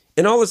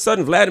 And all of a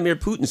sudden, Vladimir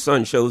Putin's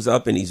son shows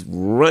up and he's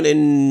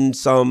running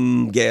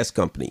some gas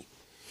company.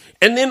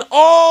 And then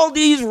all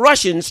these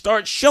Russians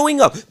start showing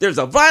up. There's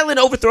a violent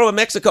overthrow of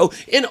Mexico,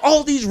 and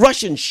all these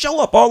Russians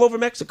show up all over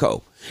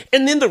Mexico.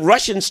 And then the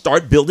Russians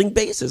start building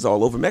bases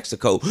all over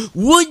Mexico.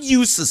 Would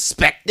you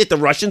suspect that the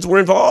Russians were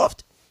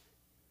involved?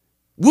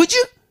 Would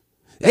you?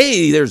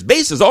 Hey, there's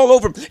bases all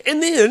over.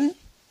 And then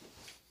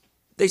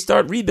they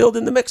start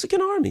rebuilding the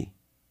Mexican army.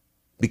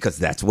 Because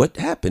that's what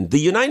happened. The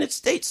United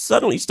States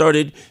suddenly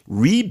started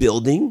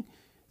rebuilding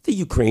the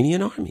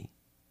Ukrainian army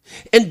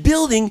and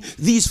building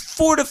these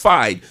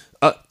fortified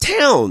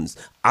towns,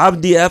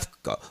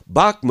 Avdiivka,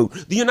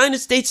 Bakhmut. The United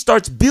States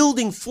starts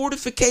building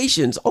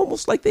fortifications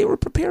almost like they were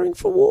preparing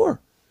for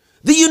war.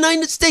 The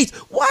United States.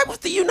 Why was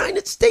the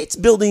United States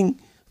building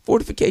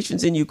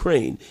fortifications in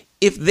Ukraine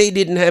if they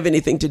didn't have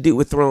anything to do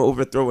with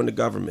overthrowing the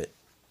government?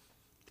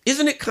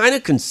 Isn't it kind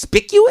of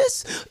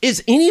conspicuous?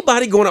 Is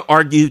anybody going to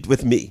argue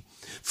with me?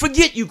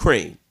 Forget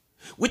Ukraine.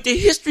 With the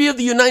history of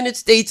the United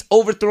States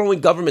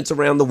overthrowing governments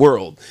around the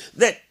world,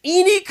 that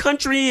any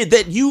country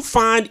that you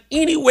find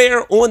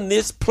anywhere on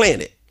this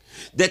planet,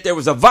 that there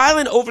was a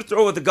violent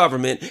overthrow of the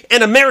government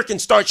and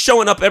Americans start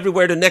showing up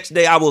everywhere the next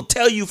day, I will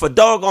tell you for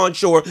doggone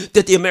sure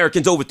that the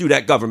Americans overthrew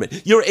that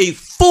government. You're a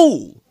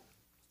fool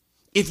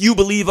if you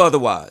believe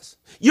otherwise.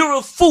 You're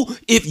a fool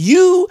if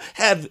you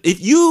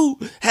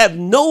have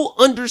no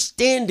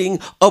understanding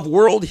of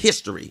world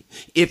history.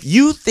 If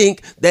you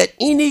think that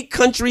any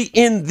country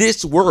in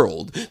this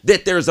world,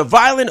 that there's a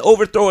violent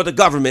overthrow of the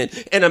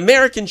government and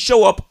Americans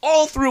show up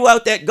all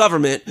throughout that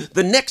government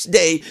the next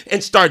day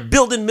and start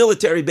building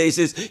military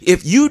bases,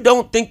 if you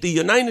don't think the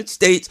United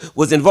States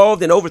was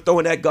involved in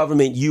overthrowing that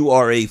government, you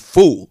are a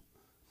fool.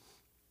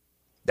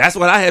 That's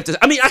what I have to say.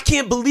 I mean, I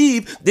can't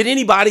believe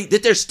that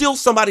there's still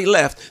somebody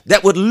left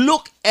that would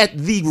look at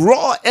the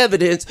raw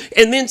evidence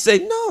and then say,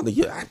 no, the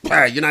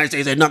United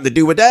States had nothing to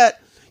do with that.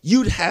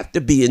 You'd have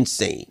to be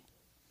insane.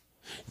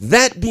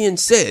 That being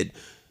said,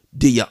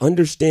 do you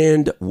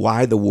understand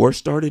why the war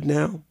started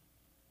now?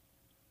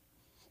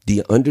 Do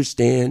you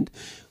understand?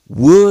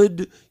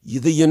 Would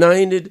the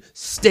United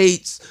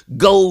States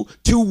go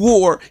to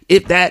war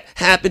if that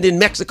happened in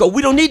Mexico?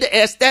 We don't need to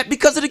ask that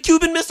because of the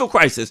Cuban Missile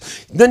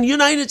Crisis. The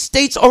United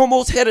States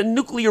almost had a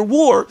nuclear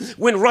war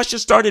when Russia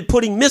started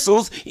putting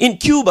missiles in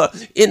Cuba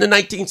in the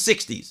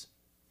 1960s.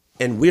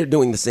 And we're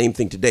doing the same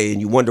thing today,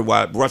 and you wonder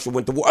why Russia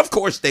went to war. Of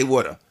course they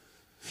would have.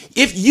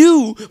 If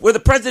you were the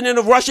president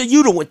of Russia,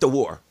 you'd have went to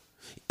war.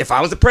 If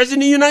I was the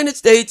president of the United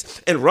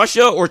States and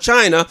Russia or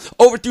China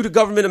overthrew the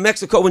government of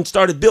Mexico and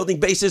started building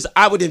bases,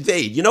 I would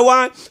invade. You know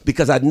why?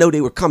 Because I'd know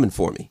they were coming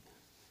for me.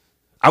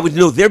 I would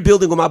know they're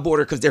building on my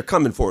border because they're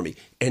coming for me.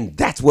 And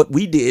that's what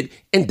we did,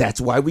 and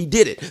that's why we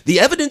did it. The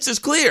evidence is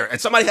clear,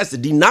 and somebody has to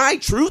deny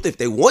truth if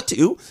they want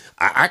to.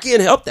 I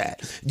can't help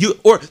that.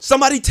 Or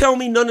somebody tell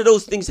me none of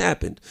those things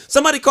happened.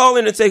 Somebody call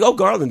in and say, oh,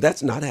 Garland,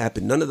 that's not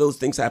happened. None of those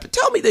things happened.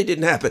 Tell me they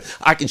didn't happen.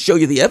 I can show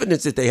you the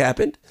evidence that they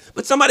happened.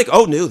 But somebody,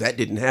 oh, no, that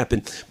didn't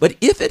happen. But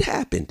if it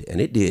happened, and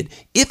it did,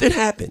 if it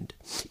happened,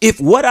 if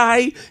what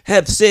I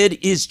have said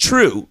is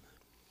true,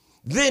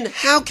 then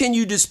how can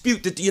you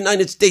dispute that the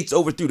United States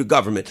overthrew the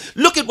government?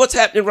 Look at what's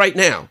happening right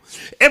now.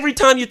 Every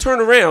time you turn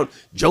around,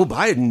 Joe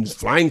Biden's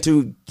flying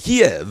to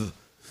Kiev.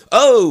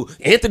 Oh,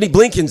 Anthony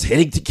Blinken's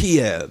heading to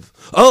Kiev.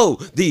 Oh,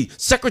 the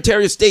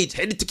Secretary of State's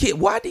headed to Kiev.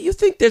 Why do you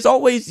think there's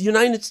always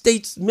United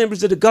States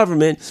members of the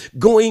government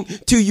going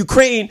to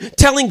Ukraine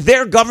telling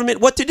their government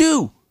what to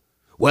do?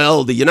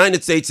 Well, the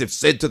United States have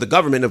said to the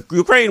government of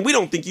Ukraine, we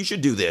don't think you should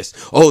do this.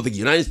 Oh, the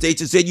United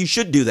States has said you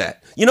should do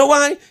that. You know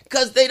why?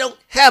 Because they don't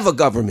have a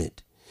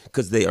government.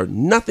 Because they are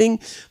nothing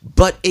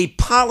but a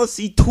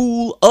policy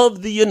tool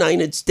of the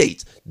United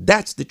States.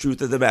 That's the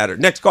truth of the matter.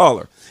 Next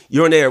caller.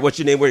 You're on the air. What's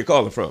your name? Where you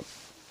calling from?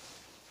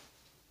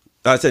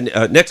 I said,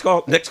 next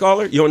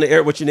caller. You're on the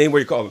air. What's your name? Where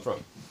you calling from?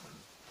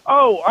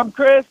 Oh, I'm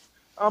Chris.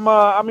 I'm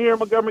here in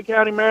Montgomery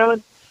County,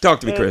 Maryland.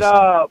 Talk to me, Chris.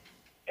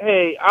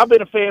 Hey, I've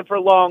been a fan for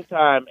a long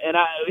time, and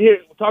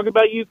talking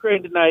about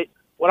Ukraine tonight,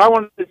 what I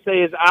wanted to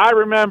say is I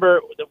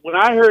remember when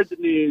I heard the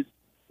news,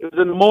 it was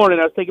in the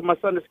morning, I was taking my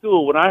son to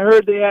school. When I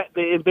heard the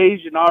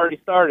invasion already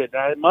started,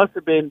 it must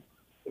have been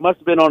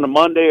on a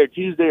Monday or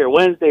Tuesday or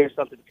Wednesday or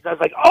something, because I was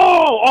like,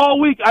 oh, all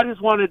week I was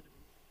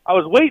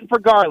waiting for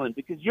Garland,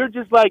 because you're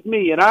just like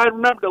me, and I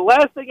remember the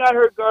last thing I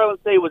heard Garland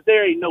say was,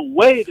 there ain't no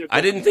way they're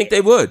I didn't think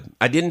they would.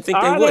 You're correct.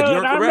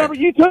 I remember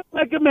you took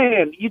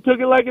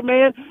it like a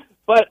man.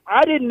 But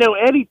I didn't know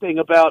anything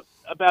about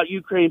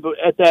Ukraine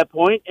at that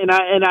point, and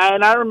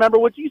I remember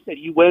what you said.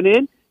 You went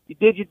in, you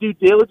did your due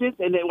diligence,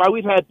 and while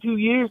we've had 2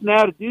 years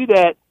now to do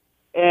that,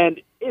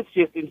 and it's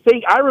just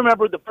insane. I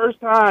remember the first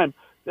time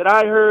that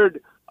I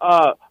heard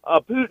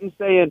Putin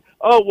saying,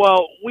 "Oh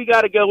well, we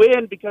got to go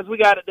in because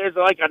there's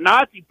like a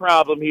Nazi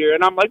problem here,"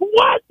 and I'm like,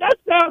 "What? That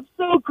sounds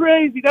so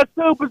crazy. That's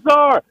so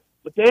bizarre."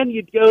 But then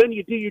you go in,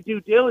 you do your due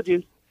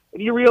diligence,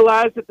 and you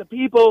realize that the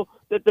people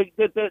that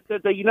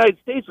the United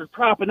States was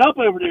propping up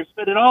over there,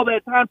 spending all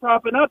that time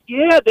propping up,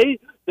 they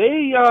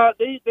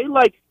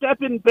like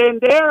Stepan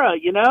Bandera,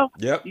 you know.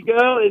 Yep. You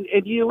go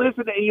and you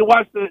listen and you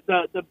watch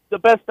the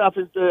best stuff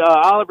is the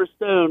Oliver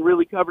Stone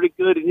really covered it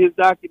good in his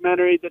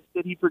documentary that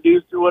he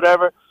produced or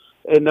whatever,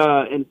 and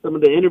some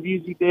of the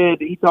interviews he did,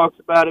 he talks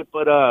about it,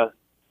 but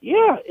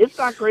yeah, it's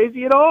not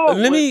crazy at all.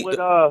 Let me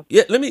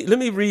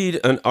read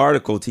an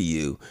article to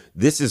you.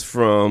 This is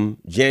from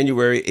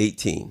January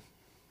 18.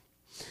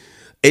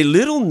 A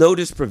little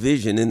notice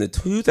provision in the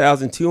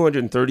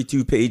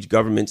 2,232-page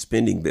government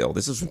spending bill,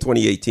 this is from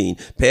 2018,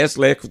 passed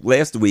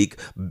last week,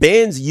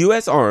 bans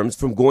U.S. arms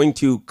from going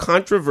to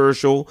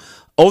controversial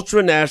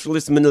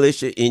ultra-nationalist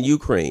militia in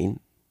Ukraine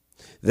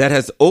that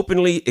has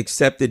openly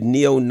accepted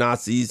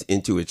neo-Nazis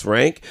into its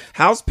rank.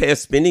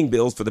 House-passed spending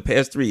bills for the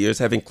past 3 years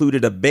have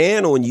included a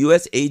ban on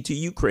U.S. aid to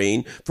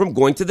Ukraine from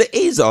going to the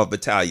Azov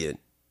Battalion.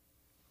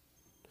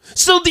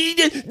 So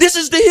this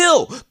is the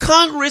hill.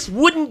 Congress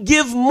wouldn't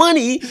give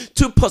money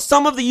to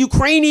some of the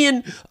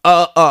Ukrainian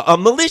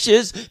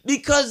militias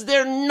because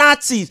they're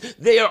Nazis.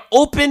 They are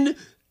open,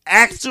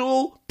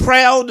 actual,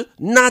 proud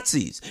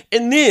Nazis.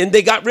 And then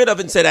they got rid of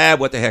it and said,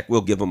 what the heck,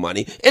 we'll give them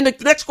money. And the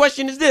next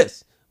question is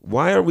this.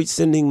 Why are we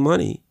sending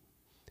money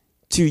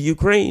to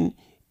Ukraine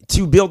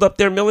to build up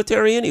their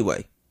military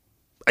anyway?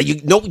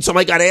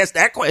 Somebody got to ask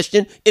that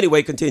question.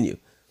 Anyway, continue.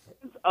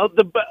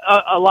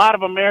 A lot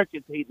of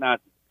Americans hate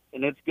Nazis.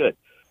 And it's good.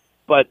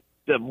 But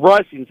the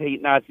Russians hate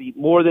Nazis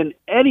more than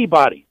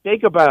anybody.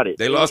 Think about it.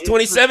 They lost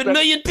 27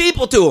 million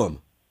people to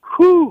them.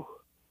 Whew.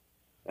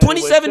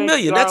 27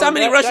 million. That's how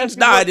many Russians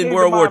died in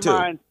World War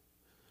II.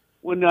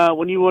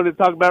 When you want to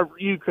talk about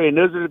Ukraine,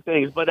 those are the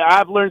things. But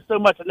I've learned so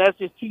much, and that's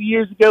just 2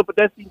 years ago, but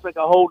that seems like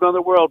a whole other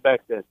world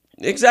back then.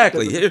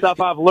 Exactly. The stuff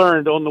I've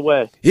learned on the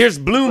way. Here's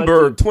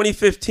Bloomberg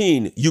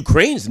 2015.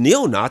 Ukraine's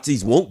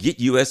neo-Nazis won't get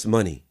U.S.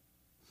 money.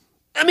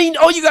 I mean,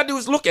 all you got to do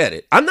is look at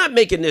it. I'm not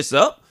making this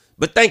up.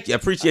 But thank you. I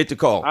appreciate the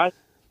call.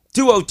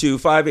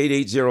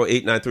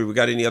 202-588-0893. We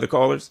got any other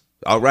callers?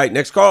 All right.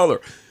 Next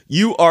caller.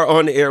 You are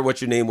on the air.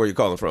 What's your name? Where you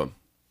calling from?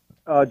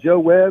 Joe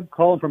Webb,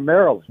 calling from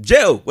Maryland.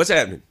 Joe, what's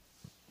happening?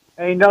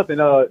 Ain't nothing.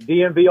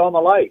 DMV all my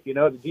life. You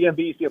know, the DMV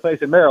used to be a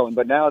place in Maryland,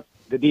 but now it's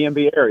the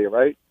DMV area,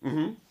 right?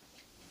 Mm-hmm.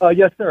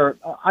 Yes, sir.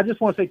 I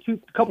just want to say a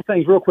couple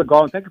things real quick,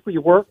 Garland. Thank you for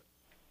your work.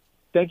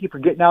 Thank you for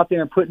getting out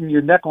there and putting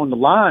your neck on the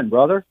line,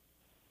 brother.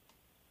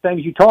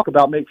 Things you talk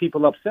about make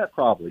people upset,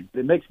 probably.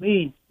 It makes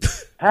me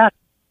happy,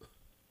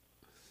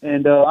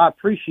 and I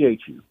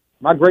appreciate you.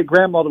 My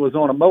great-grandmother was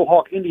on a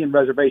Mohawk Indian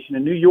reservation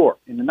in New York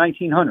in the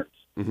 1900s.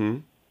 Mm-hmm.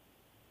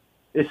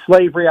 It's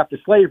slavery after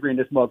slavery in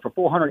this mug for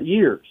 400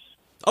 years.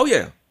 Oh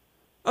yeah.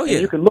 Oh yeah.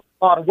 And you can look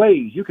a lot of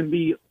ways. You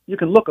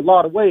can look a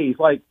lot of ways.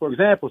 Like, for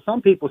example,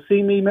 some people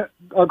see me,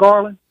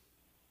 Garland,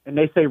 and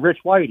they say Rich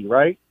Whitey,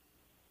 right?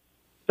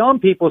 Some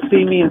people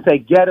see me and say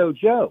Ghetto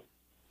Joe.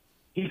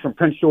 He's from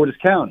Prince George's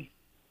County.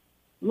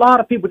 A lot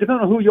of people,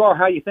 depending on who you are,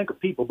 how you think of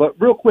people.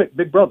 But real quick,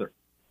 big brother,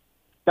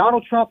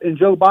 Donald Trump and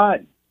Joe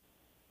Biden.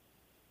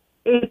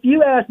 If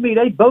you ask me,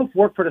 they both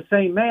work for the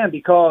same man,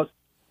 because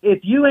if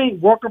you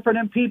ain't working for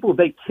them people,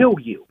 they kill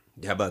you.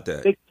 How about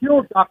that? They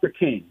killed Dr.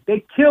 King.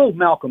 They killed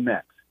Malcolm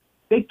X.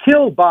 They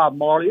killed Bob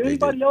Marley.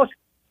 Anybody else?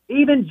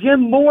 Even Jim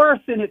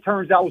Morrison, it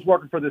turns out, was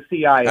working for the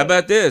CIA. How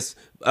about this?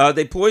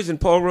 They poisoned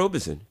Paul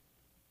Robeson.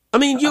 I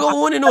mean, you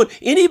go on and on.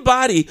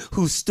 Anybody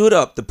who stood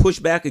up to push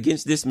back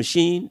against this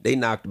machine, they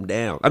knocked him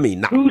down. I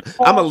mean,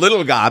 I'm a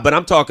little guy, but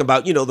I'm talking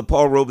about, the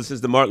Paul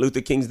Robesons, the Martin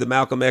Luther Kings, the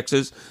Malcolm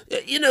X's.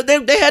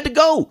 They had to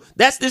go.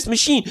 That's this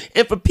machine.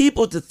 And for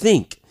people to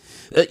think,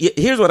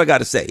 here's what I got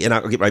to say, and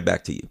I'll get right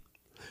back to you.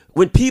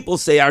 When people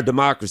say our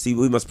democracy,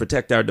 we must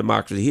protect our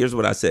democracy, here's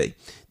what I say.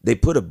 They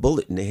put a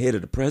bullet in the head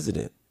of the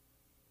president.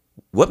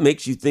 What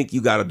makes you think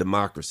you got a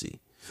democracy?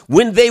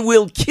 When they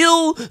will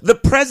kill the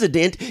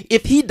president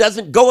if he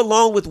doesn't go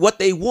along with what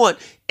they want.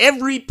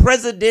 Every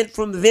president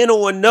from then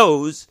on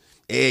knows,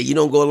 you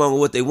don't go along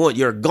with what they want,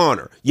 you're a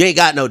goner. You ain't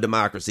got no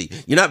democracy.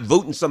 You're not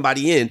voting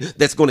somebody in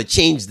that's going to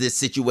change this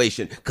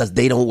situation because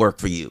they don't work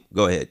for you.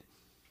 Go ahead.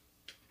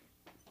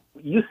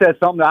 You said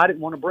something that I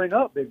didn't want to bring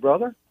up, big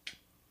brother.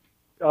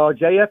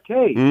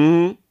 JFK.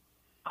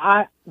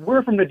 Mm-hmm.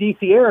 We're from the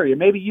D.C. area.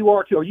 Maybe you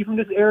are too. Are you from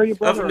this area,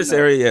 brother? I'm from this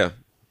area, yeah.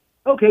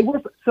 Okay,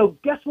 so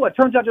guess what?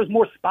 Turns out there's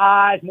more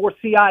spies, more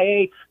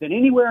CIA than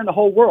anywhere in the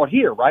whole world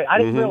here, right? I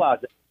didn't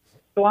realize that.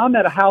 So I'm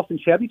at a house in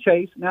Chevy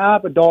Chase. Now I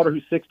have a daughter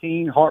who's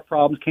 16, heart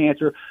problems,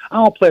 cancer. I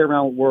don't play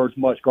around with words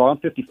much, Carl. I'm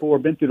 54,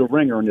 been through the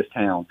ringer in this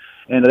town.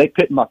 And they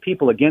pit my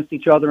people against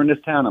each other in this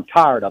town. I'm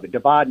tired of it.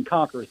 Divide and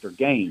conquer is their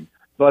game.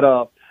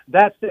 But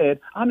that said,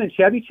 I'm in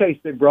Chevy Chase,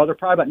 big brother,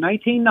 probably about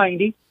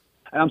 1990.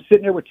 And I'm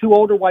sitting there with two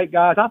older white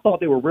guys. I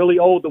thought they were really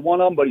old, the one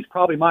of them, but he's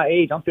probably my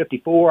age. I'm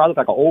 54. I look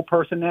like an old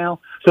person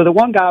now. So the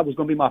one guy was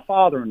going to be my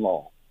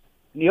father-in-law.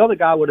 And the other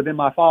guy would have been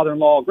my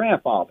father-in-law,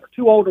 grandfather.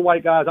 Two older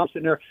white guys. I'm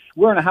sitting there.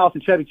 We're in a house in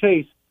Chevy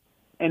Chase.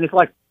 And it's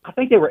like, I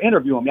think they were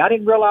interviewing me. I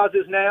didn't realize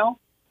this now.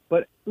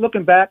 But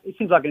looking back, it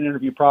seems like an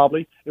interview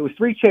probably. It was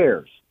three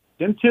chairs,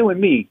 them two and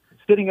me,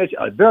 sitting at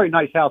a very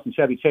nice house in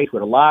Chevy Chase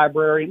with a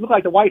library. It looked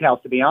like the White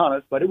House, to be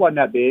honest, but it wasn't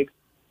that big.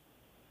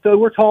 So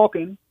we're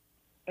talking.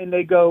 And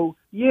they go,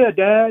 yeah,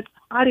 Dad,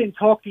 I didn't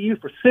talk to you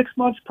for 6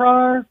 months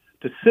prior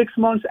to 6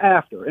 months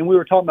after. And we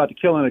were talking about the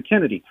killing of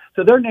Kennedy.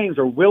 So their names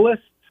are Willis,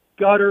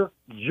 Scudder,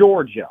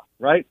 Georgia,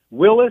 right?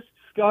 Willis,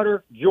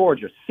 Scudder,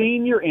 Georgia,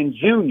 senior and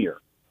junior.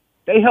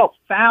 They helped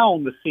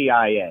found the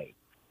CIA.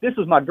 This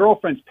was my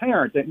girlfriend's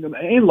parents and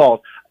in-laws.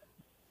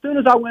 As soon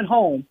as I went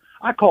home,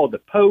 I called the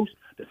Post,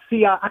 the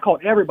CIA. I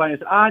called everybody and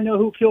said, I know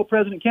who killed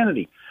President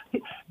Kennedy.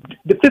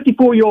 The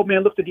 54-year-old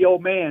man looked at the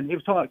old man. He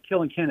was talking about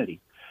killing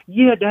Kennedy.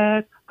 Yeah,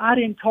 Dad, I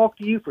didn't talk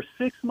to you for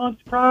 6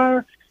 months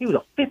prior. He was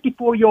a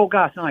 54-year-old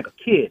guy, sounding like a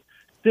kid.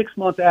 6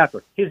 months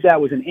after, his dad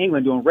was in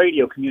England doing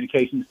radio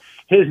communications.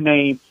 His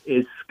name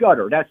is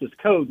Scudder. That's his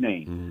code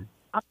name. Mm-hmm.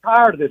 I'm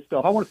tired of this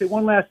stuff. I want to say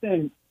one last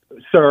thing,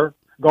 sir,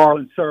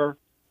 Garland, sir.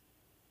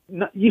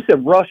 You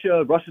said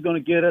Russia's going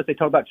to get us. They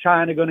talk about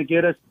China going to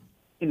get us.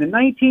 In the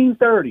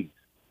 1930s,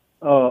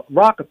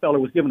 Rockefeller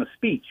was giving a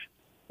speech,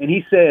 and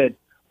he said,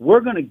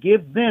 we're going to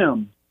give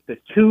them the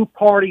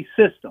two-party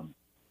system,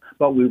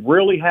 but we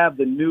really have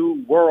the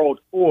new world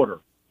order.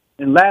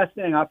 And last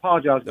thing, I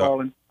apologize,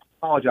 Garland.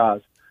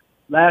 Apologize.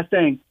 Last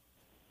thing,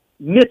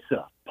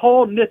 Nitze.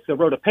 Paul Nitze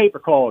wrote a paper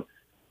called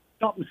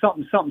something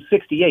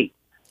 68.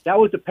 That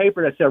was the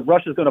paper that said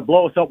Russia's going to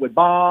blow us up with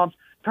bombs.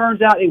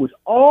 Turns out it was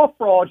all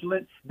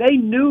fraudulent. They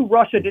knew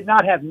Russia did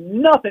not have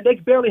nothing. They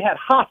barely had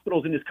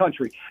hospitals in this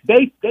country.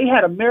 They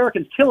had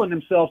Americans killing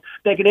themselves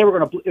thinking they were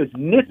going to. It was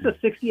Nitze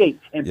 68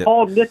 and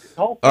Paul Nitze.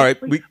 All right,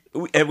 we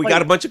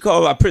got a bunch of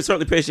calls. I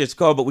certainly appreciate the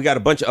call, but we got a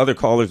bunch of other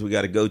callers. We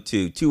got to go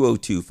to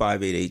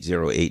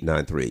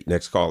 202-588-0893.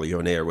 Next caller, you're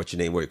on air. What's your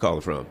name? Where you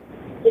calling from?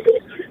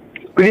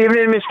 Good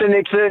evening, Mr.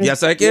 Nixon.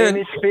 Yes, I can. My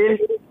name is Phil,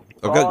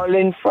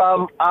 calling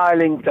from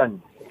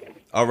Arlington.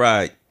 All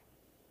right.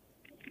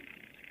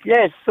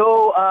 Yes,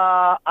 so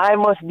I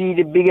must be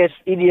the biggest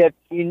idiot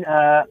in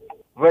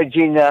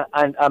Virginia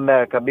and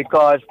America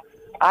because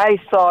I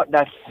thought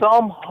that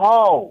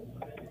somehow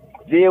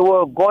they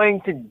were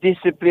going to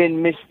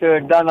discipline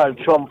Mr. Donald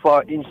Trump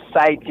for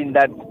inciting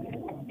that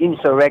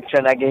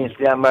insurrection against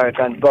the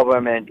American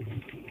government,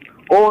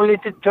 only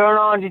to turn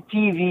on the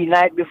TV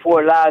night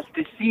before last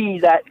to see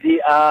that the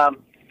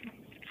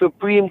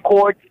Supreme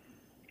Court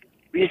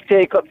will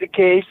take up the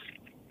case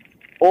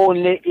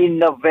only in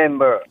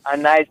November.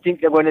 And I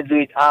think they're going to do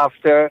it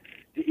after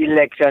the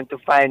election to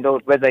find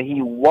out whether he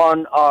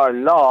won or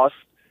lost.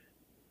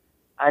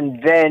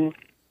 And then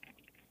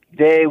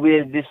they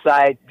will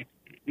decide,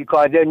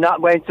 because they're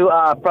not going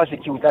to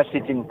prosecute a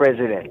sitting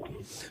president.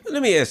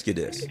 Let me ask you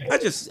this,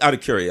 just out of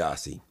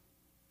curiosity.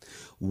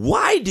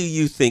 Why do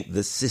you think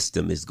the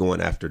system is going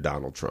after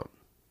Donald Trump?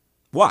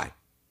 Why?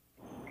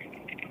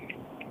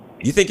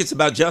 You think it's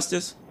about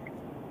justice?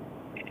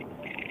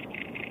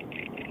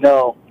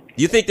 No.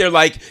 You think they're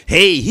like,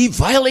 hey, he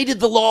violated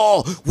the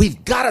law.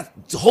 We've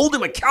got to hold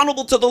him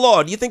accountable to the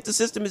law. Do you think the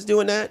system is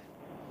doing that?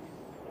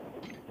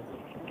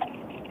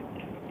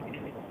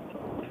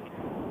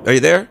 Are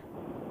you there?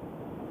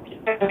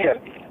 I'm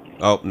here.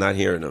 Oh, not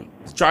hearing them.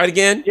 Try it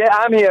again. Yeah,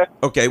 I'm here.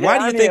 Okay. Yeah,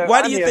 I'm here.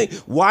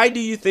 Why do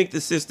you think the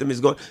system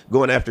is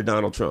going after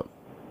Donald Trump?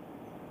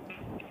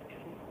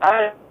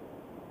 I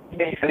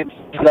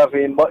love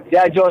him, but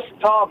they're just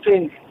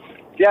talking.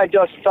 They're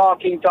just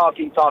talking.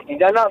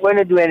 They're not going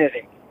to do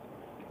anything.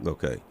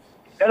 Okay.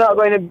 They're not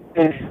going to do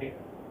anything.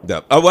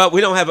 No. Oh, well,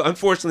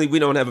 unfortunately, we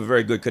don't have a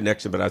very good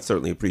connection, but I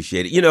certainly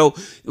appreciate it.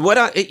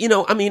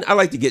 I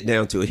like to get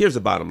down to it. Here's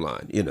the bottom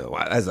line.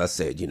 As I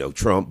said,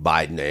 Trump,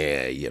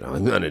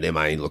 Biden, none of them,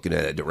 I ain't looking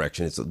at that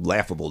direction. It's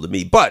laughable to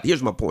me. But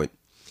here's my point.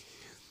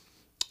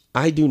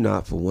 I do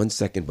not for 1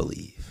 second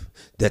believe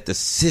that the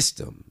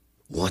system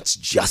wants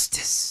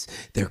justice.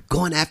 They're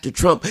going after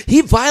Trump. He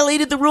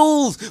violated the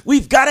rules.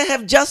 We've got to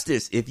have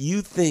justice. If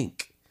you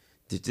think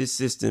that this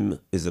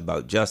system is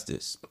about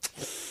justice,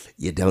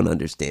 you don't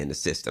understand the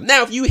system.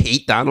 Now, if you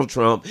hate Donald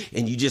Trump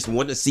and you just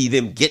want to see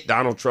them get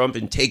Donald Trump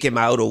and take him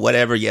out or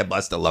whatever, yeah,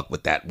 bust of luck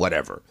with that,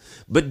 whatever.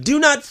 But do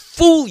not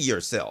fool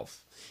yourself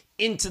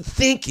into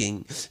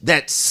thinking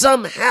that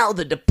somehow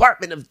the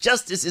Department of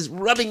Justice is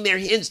rubbing their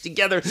hands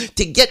together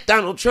to get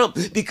Donald Trump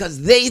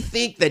because they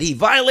think that he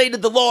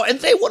violated the law and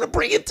they want to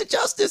bring him to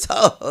justice.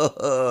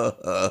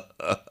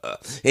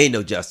 Ain't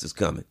no justice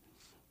coming.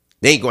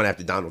 They ain't going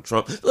after Donald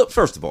Trump. Look,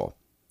 first of all,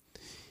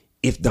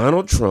 if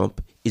Donald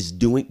Trump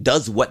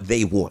does what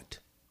they want,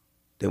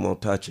 they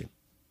won't touch him.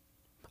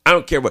 I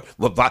don't care what.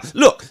 Look,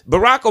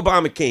 Barack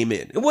Obama came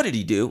in, and what did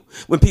he do?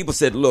 When people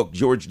said, "Look,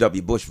 George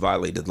W. Bush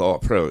violated the law,"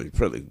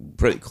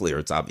 pretty clear.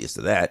 It's obvious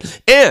to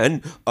that.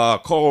 And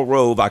Karl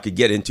Rove, I could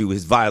get into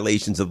his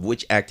violations of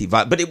which act he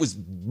violated, but it was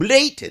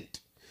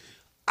blatant.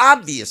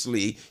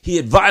 Obviously, he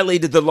had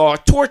violated the law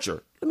of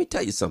torture. Let me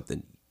tell you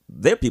something.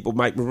 There, people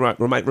might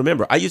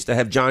remember. I used to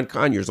have John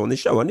Conyers on the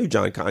show. I knew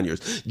John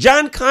Conyers.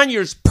 John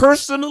Conyers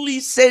personally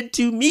said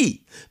to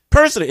me,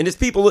 and it's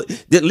people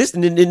that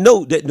listen and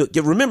know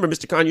that remember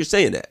Mr. Conyers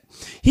saying that.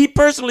 He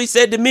personally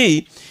said to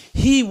me,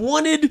 he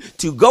wanted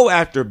to go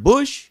after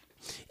Bush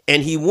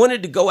and he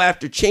wanted to go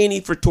after Cheney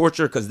for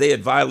torture because they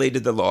had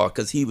violated the law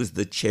because he was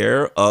the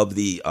chair of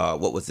the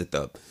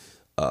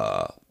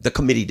the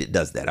committee that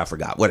does that. I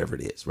forgot, whatever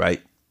it is,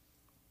 right?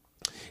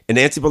 And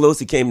Nancy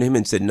Pelosi came to him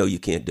and said, "No, you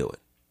can't do it.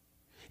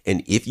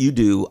 And if you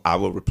do, I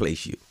will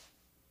replace you."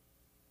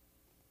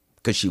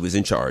 Because she was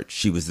in charge.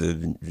 She was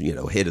the,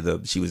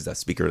 she was the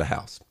Speaker of the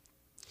House.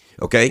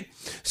 Okay?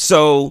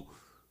 So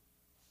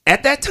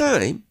at that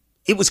time,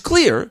 it was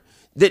clear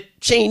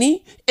that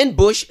Cheney and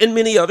Bush and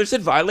many others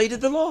had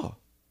violated the law.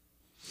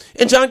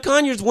 And John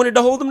Conyers wanted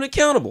to hold them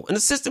accountable. And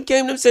the system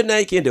came to him and said, "No,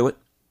 you can't do it.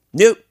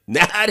 Nope,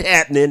 not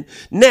happening."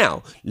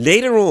 Now,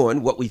 later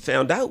on, what we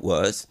found out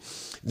was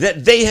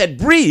that they had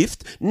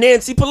briefed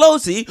Nancy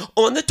Pelosi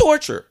on the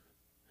torture.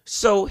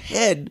 So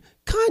had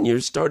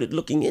Conyers started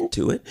looking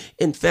into it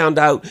and found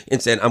out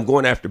and said, "I'm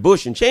going after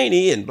Bush and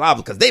Cheney and blah,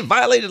 blah, because they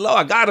violated the law.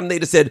 I got them."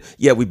 They'd have said,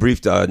 "Yeah, we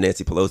briefed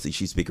Nancy Pelosi.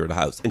 She's Speaker of the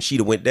House." And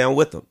she'd have went down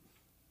with them.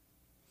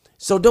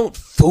 So don't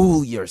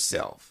fool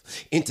yourself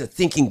into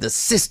thinking the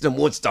system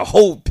wants to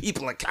hold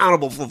people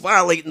accountable for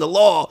violating the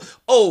law.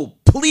 Oh,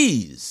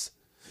 please.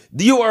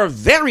 You are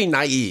very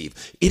naive.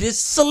 It is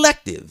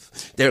selective.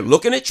 They're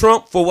looking at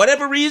Trump for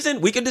whatever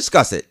reason. We can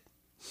discuss it.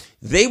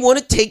 They want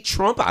to take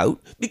Trump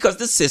out because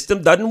the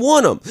system doesn't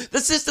want him.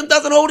 The system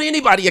doesn't hold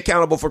anybody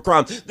accountable for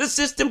crime. The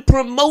system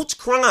promotes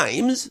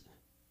crimes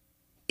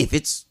if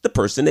it's the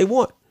person they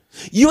want.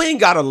 You ain't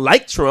got to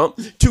like Trump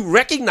to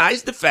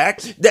recognize the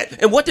fact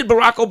that, and what did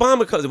Barack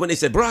Obama, because when they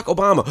said, "Barack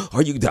Obama,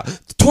 are you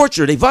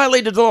torture? They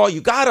violated the law. You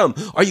got him.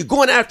 Are you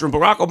going after him?"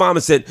 Barack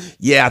Obama said,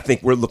 "Yeah, I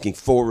think we're looking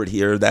forward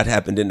here. That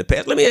happened in the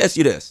past." Let me ask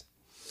you this.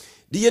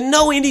 Do you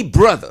know any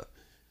brother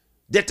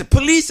that the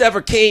police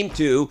ever came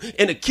to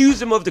and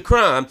accused him of the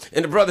crime,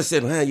 and the brother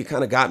said, "Well, you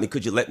kind of got me.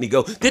 Could you let me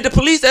go?" Did the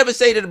police ever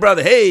say to the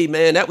brother, "Hey,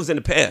 man, that was in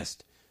the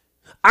past"?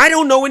 I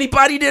don't know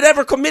anybody that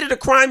ever committed a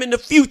crime in the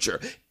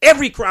future.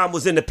 Every crime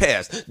was in the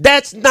past.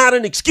 That's not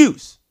an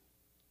excuse.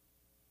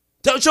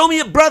 Show me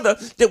a brother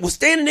that was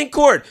standing in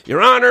court. "Your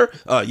Honor,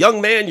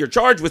 young man, you're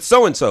charged with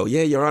so-and-so."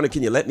 "Yeah, Your Honor,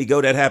 can you let me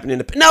go? That happened in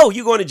the past." No,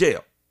 you're going to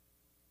jail.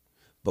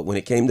 But when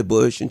it came to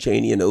Bush and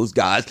Cheney and those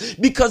guys,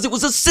 because it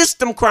was a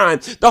system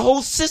crime, the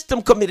whole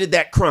system committed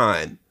that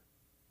crime.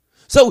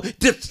 So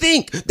to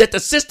think that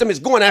the system is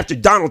going after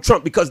Donald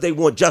Trump because they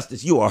want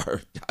justice, you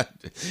are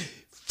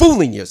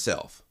fooling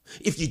yourself.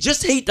 If you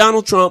just hate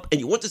Donald Trump and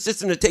you want the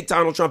system to take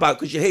Donald Trump out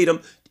because you hate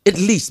him, at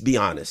least be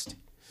honest.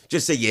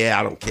 Just say, "Yeah,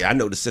 I don't care. I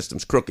know the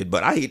system's crooked,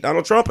 but I hate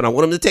Donald Trump and I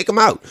want him to take him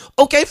out."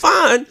 Okay,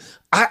 fine.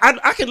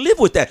 I can live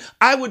with that.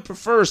 I would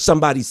prefer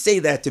somebody say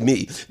that to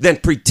me than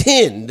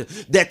pretend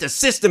that the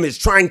system is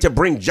trying to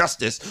bring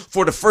justice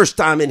for the first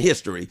time in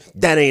history.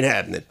 That ain't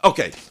happening.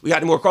 Okay, we got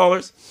any more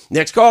callers?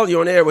 Next call,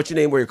 you're on air. What's your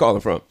name? Where you calling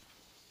from?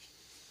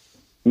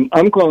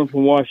 I'm calling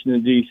from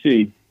Washington,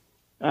 D.C.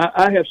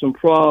 I have some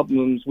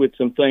problems with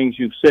some things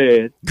you've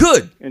said.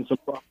 Good. And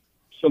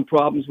some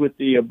problems with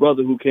the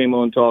brother who came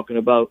on talking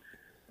about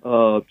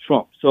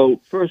Trump. So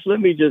first, let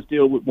me just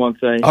deal with one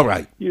thing. All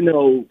right. You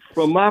know,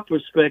 from my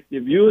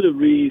perspective, you're the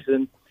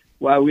reason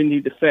why we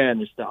need the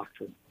fairness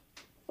doctrine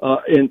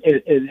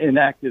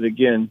enacted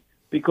again,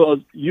 because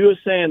you're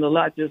saying a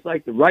lot just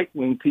like the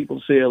right-wing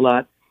people say a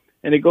lot,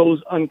 and it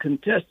goes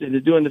uncontested.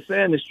 And during the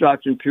fairness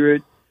doctrine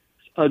period,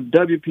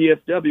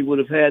 WPFW would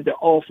have had to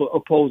offer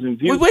opposing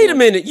views. Wait a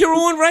minute. You're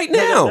on right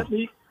now.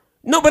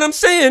 No, but I'm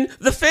saying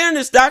the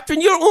fairness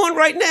doctrine, you're on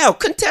right now.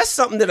 Contest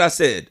something that I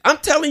said. I'm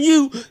telling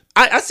you,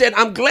 I said,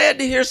 I'm glad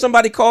to hear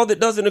somebody call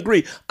that doesn't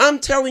agree. I'm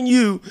telling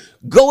you,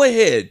 go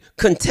ahead,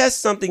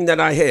 contest something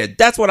that I had.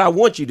 That's what I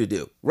want you to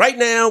do. Right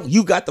now,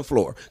 you got the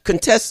floor.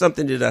 Contest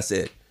something that I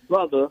said.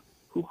 Brother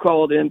who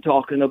called in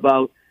talking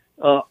about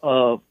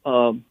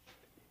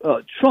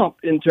Trump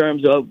in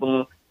terms of,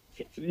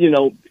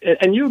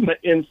 and you,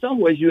 in some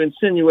ways, you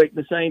insinuate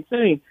the same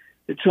thing.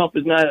 That Trump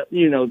is not,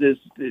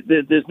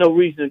 there's no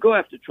reason to go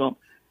after Trump.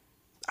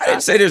 I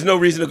didn't say there's no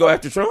reason to go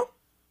after Trump.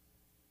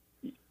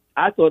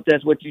 I thought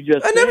that's what you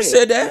just said. I never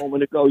said that. A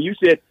moment ago. You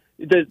said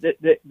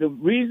the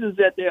reasons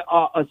that they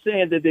are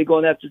saying that they're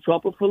going after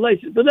Trump are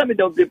fallacious. But let me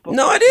don't get...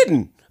 No, I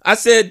didn't. I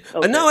said,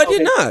 no, I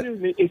did not.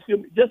 Excuse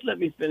me. Just let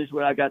me finish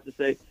what I got to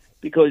say,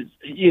 because,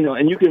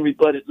 and you can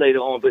rebut it later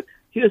on. But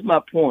here's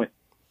my point,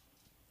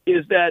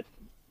 is that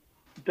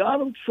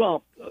Donald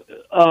Trump...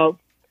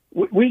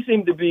 we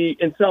seem to be,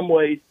 in some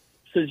ways,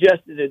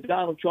 suggesting that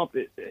Donald Trump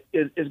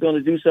is going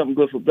to do something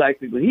good for black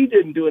people. He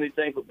didn't do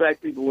anything for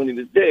black people when he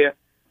was there,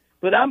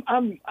 but I'm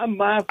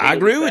mindful. I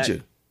agree with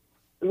you.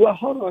 Well,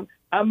 hold on.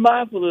 I'm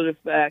mindful of the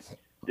fact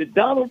that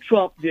Donald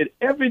Trump did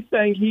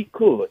everything he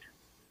could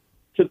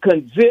to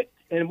convict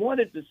and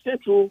wanted the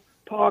Central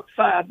Park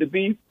Five to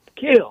be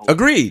killed.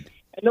 Agreed.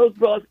 And those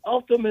brothers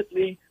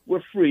ultimately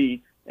were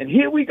freed. And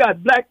here we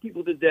got black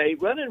people today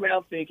running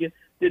around thinking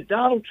that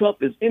Donald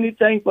Trump is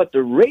anything but the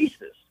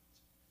racist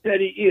that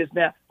he is.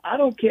 Now, I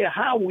don't care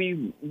how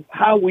we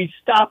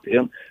stop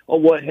him or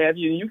what have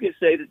you. And you can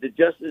say that the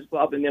Justice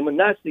Department and them are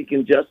not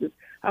seeking justice.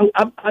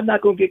 I'm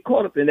not going to get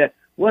caught up in that.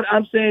 What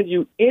I'm saying to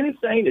you,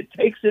 anything that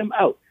takes him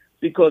out,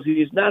 because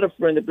he is not a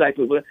friend of black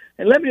people.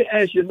 And let me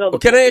ask you another.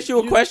 Can I ask you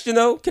a question,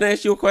 though? Can I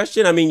ask you a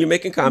question? I mean, you're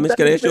making comments.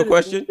 Can I ask you a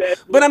question?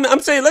 But I'm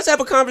saying let's have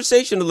a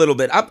conversation a little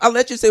bit. I'll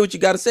let you say what you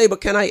got to say,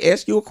 but can I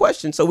ask you a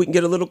question so we can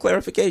get a little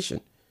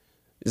clarification?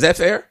 Is that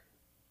fair?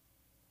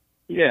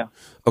 Yeah.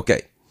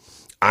 Okay.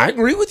 I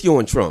agree with you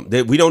on Trump.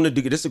 That we don't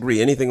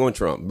disagree anything on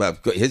Trump. But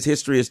his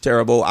history is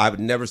terrible. I would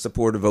never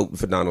support a vote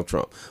for Donald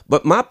Trump.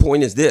 But my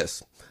point is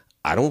this: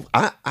 I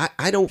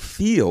don't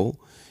feel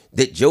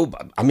that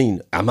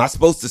am I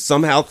supposed to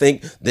somehow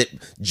think that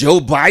Joe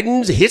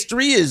Biden's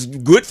history is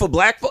good for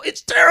black folks?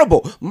 It's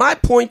terrible. My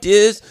point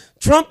is,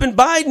 Trump and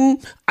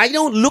Biden, I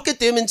don't look at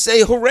them and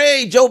say,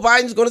 hooray, Joe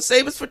Biden's going to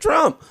save us for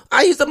Trump.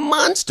 He's a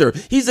monster.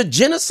 He's a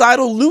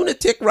genocidal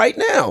lunatic right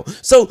now.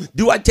 So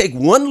do I take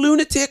one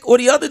lunatic or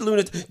the other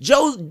lunatic?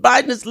 Joe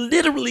Biden is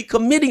literally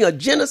committing a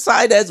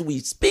genocide as we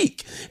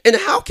speak. And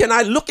how can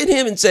I look at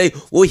him and say,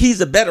 well,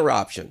 he's a better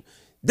option?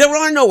 There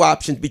are no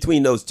options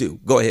between those two.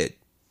 Go ahead.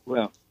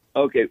 Well,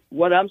 okay,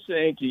 what I'm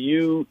saying to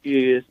you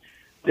is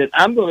that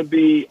I'm going to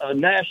be a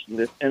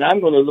nationalist, and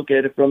I'm going to look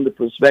at it from the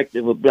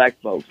perspective of black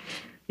folks.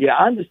 Yeah,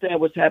 I understand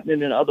what's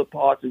happening in other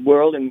parts of the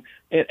world. And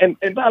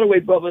by the way,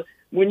 brother,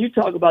 when you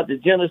talk about the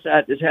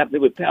genocide that's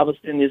happening with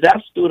Palestinians,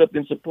 I've stood up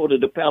in support of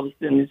the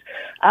Palestinians.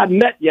 I've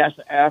met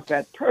Yasser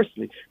Arafat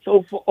personally.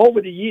 So for over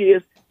the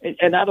years,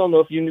 and I don't know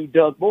if you knew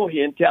Doug Moore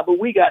here in town, but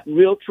we got in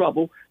real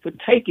trouble for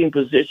taking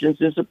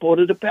positions in support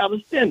of the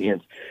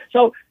Palestinians.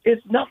 So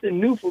it's nothing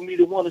new for me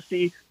to want to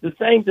see the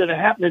things that are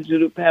happening to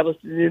the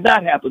Palestinians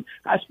not happen.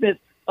 I spent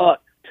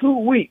 2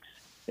 weeks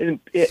in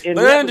but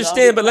I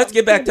understand, but let's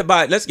get back to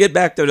Biden. Let's get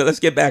back to.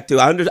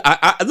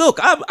 Look,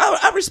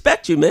 I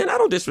respect you, man. I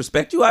don't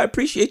disrespect you. I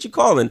appreciate you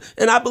calling,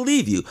 and I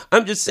believe you.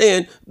 I'm just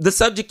saying the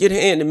subject at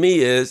hand to me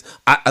is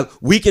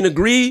we can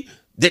agree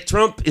that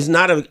Trump is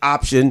not an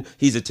option.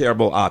 He's a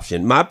terrible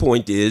option. My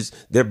point is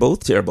they're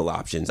both terrible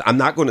options. I'm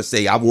not going to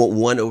say I want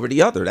one over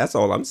the other. That's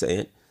all I'm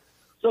saying.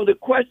 So the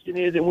question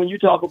is, and when you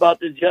talk about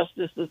the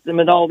justice system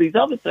and all these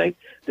other things,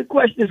 the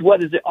question is,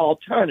 what is the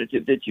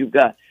alternative that you've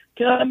got?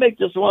 Can I make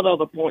just one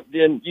other point?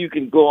 Then you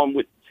can go on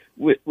with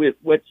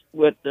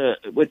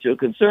what your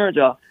concerns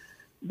are.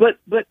 But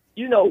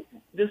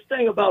this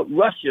thing about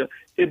Russia,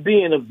 it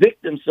being a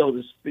victim, so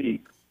to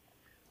speak.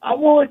 I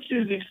want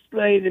you to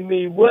explain to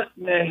me what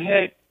in the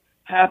heck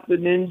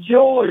happened in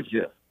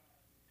Georgia,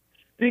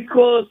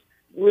 because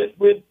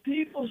when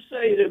people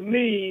say to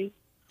me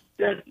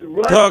that the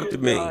Russians talk to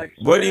me.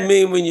 What do you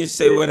mean when you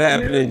say what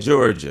happened in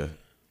Georgia?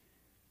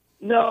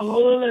 No,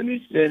 hold on, let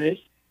me finish.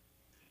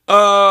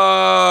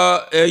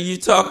 Are you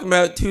talking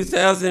about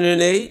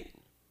 2008?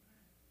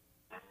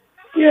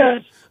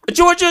 Yes.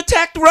 Georgia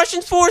attacked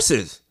Russian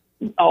forces.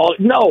 Oh,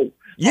 no.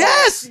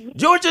 Yes.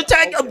 Georgia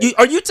attacked. Okay.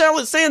 Are you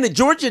saying that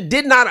Georgia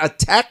did not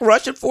attack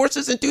Russian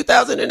forces in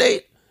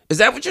 2008? Is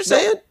that what you're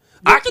saying?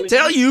 I can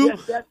tell you.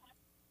 Yes, that,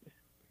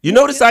 You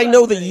notice I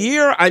know the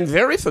year. I'm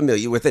very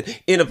familiar with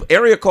it in an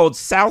area called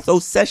South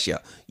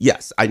Ossetia.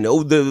 Yes, I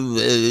know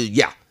the.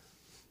 Yeah.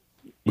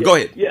 Go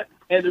ahead. Yeah,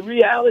 and the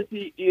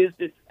reality is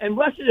that, and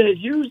Russia has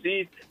used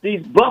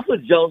these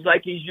buffer zones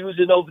like he's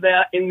using over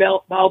there in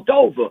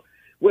Moldova,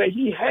 where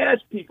he has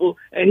people,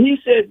 and he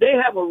said they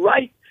have a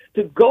right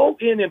to go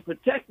in and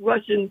protect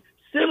Russian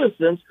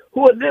citizens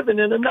who are living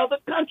in another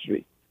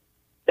country.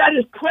 That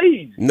is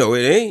crazy. No,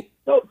 it ain't.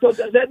 So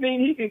does that mean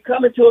he can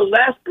come into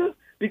Alaska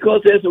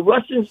because there's a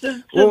Russian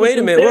citizen? Well, wait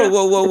a minute. there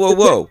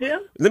Whoa. to protect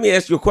him? Let me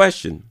ask you a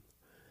question.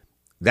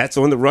 That's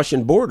on the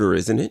Russian border,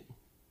 isn't it?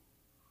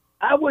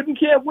 I wouldn't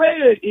care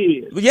where it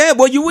is. Yeah,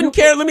 well, you wouldn't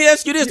care. Let me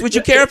ask you this. Would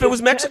you care if it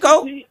was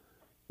Mexico?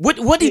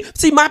 What do you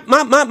see?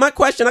 My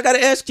question, I got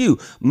to ask you.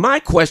 My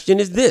question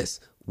is this.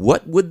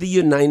 What would the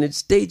United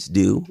States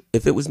do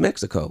if it was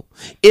Mexico?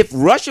 If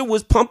Russia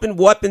was pumping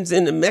weapons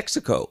into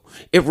Mexico,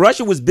 if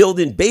Russia was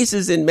building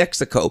bases in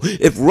Mexico,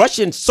 if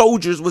Russian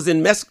soldiers was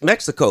in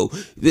Mexico,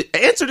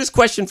 answer this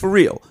question for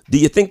real. Do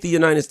you think the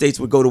United States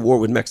would go to war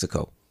with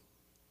Mexico?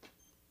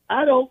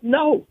 I don't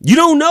know. You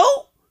don't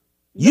know?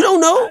 You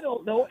don't know? I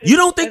don't know. You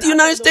don't think the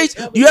United States?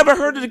 You ever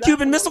heard of the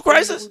Cuban Missile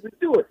Crisis?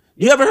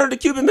 You ever heard of the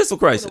Cuban Missile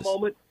Crisis?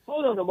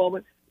 Hold on a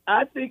moment.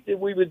 I think that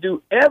we would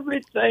do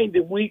everything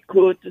that we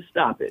could to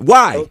stop it.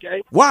 Why?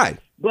 Okay. Why?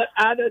 But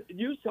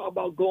you talk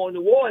about going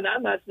to war, and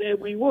I'm not saying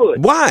we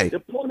would. Why?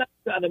 The point I'm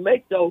trying to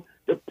make, though,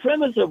 the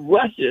premise of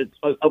Russia,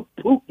 of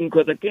Putin,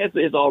 because I can't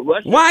say it's all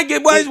Russia. Why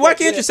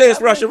can't you say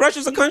it's Russia?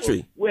 Russia's a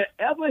country.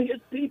 Wherever his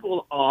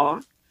people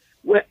are,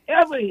 that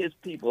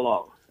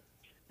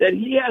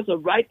he has a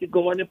right to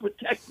go in and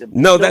protect them.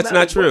 No, that's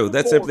not true.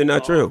 That's simply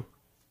not true.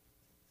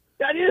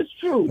 That is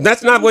true.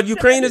 That's not what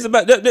Ukraine is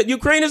about.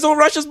 Ukraine is on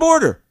Russia's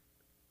border.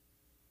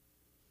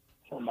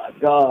 Oh, my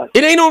God.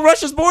 It ain't on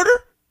Russia's border?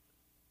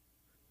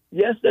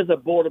 Yes, there's a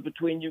border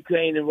between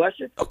Ukraine and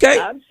Russia. Okay.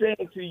 I'm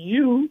saying to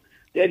you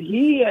that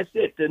he has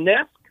said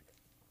Donetsk,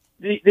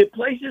 the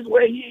places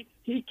where he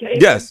came.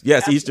 Yes,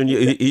 Eastern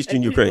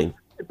Ukraine.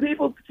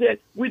 People said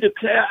we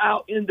declare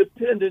our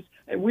independence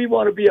and we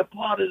want to be a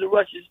part of the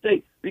Russian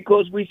state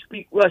because we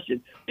speak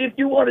Russian. If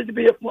you wanted to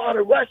be a part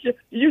of Russia,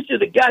 you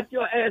should have got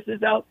your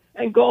asses out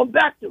and gone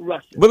back to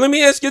Russia. But let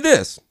me ask you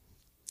this.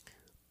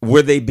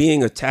 Were they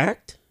being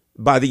attacked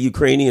by the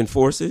Ukrainian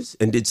forces?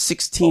 And did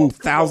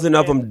 16,000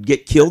 of them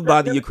get killed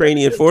by the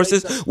Ukrainian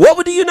forces? What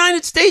would the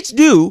United States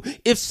do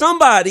if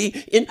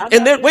somebody wait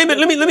a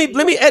minute,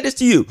 let me add this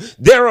to you.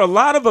 There are a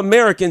lot of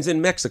Americans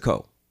in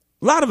Mexico.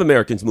 A lot of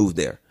Americans moved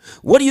there.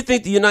 What do you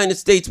think the United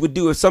States would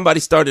do if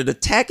somebody started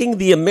attacking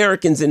the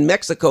Americans in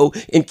Mexico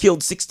and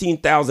killed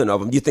 16,000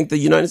 of them? Do you think the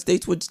United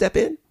States would step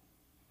in?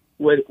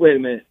 Wait a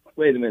minute.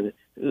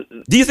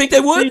 Do you think they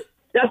would?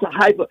 That's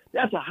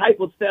a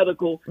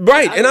hypothetical.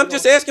 Right, and I'm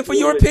just asking for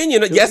your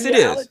opinion. Yes, it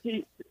is.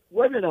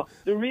 Wait a minute.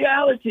 The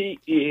reality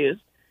is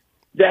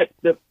that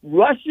the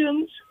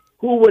Russians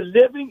who were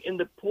living in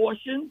the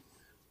portion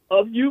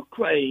of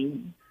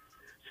Ukraine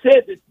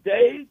said that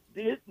they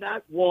did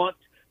not want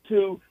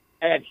to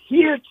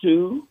adhere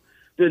to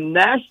the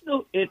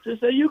national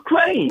interests of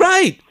Ukraine.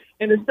 Right.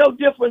 And it's no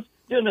different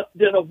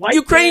than a white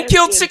Ukraine man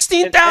killed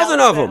 16,000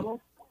 of them.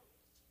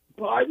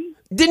 Pardon?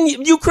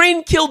 Didn't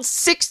Ukraine killed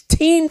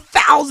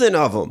 16,000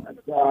 of them?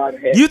 God,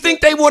 you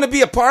think they want to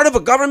be a part of a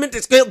government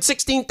that's killed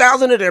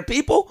 16,000 of their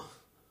people?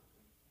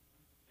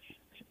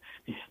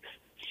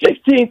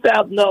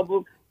 16,000 of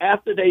them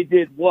after they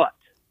did what?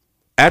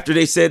 After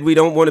they said we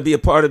don't want to be a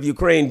part of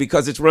Ukraine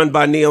because it's run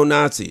by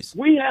neo-Nazis.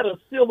 We had a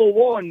civil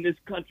war in this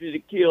country to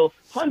kill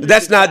hundreds.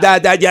 That's not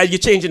that. Yeah, you're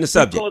changing the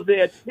subject. Because they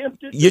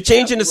attempted. You're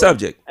changing the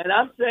subject. And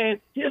I'm saying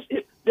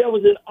there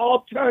was an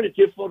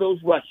alternative for those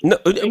Russians. No,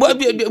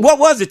 what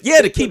was it?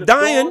 Yeah, to keep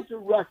dying. To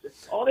Russia.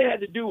 All they had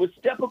to do was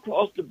step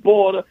across the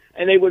border,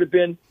 and they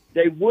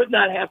would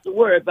not have to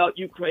worry about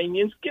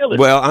Ukrainians killing.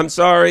 Well, I'm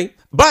sorry,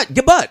 but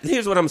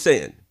here's what I'm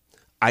saying.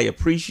 I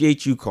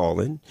appreciate you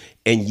calling,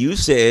 and you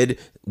said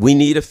we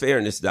need a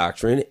fairness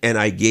doctrine, and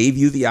I gave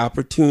you the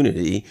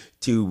opportunity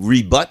to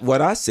rebut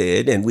what I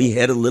said, and we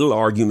had a little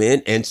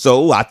argument, and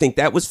so I think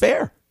that was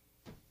fair.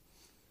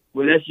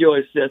 Well, that's your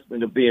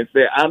assessment of being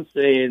fair. I'm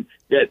saying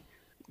that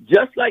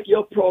just like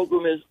your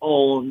program is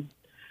on,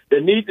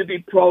 there need to be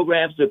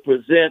programs that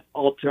present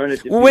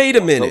alternatives. Wait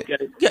a minute.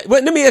 Okay? Yeah,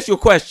 let me ask you a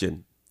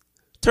question.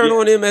 Turn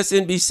on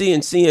MSNBC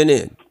and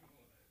CNN.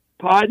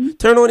 Pardon?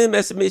 Turn on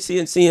MSNBC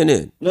and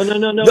CNN. No,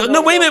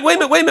 wait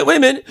a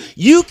minute.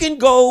 You can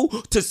go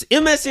to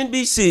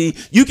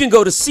MSNBC, you can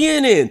go to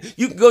CNN,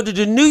 you can go to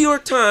the New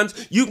York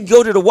Times, you can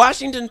go to the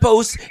Washington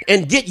Post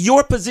and get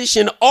your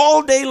position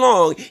all day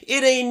long.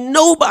 It ain't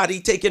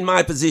nobody taking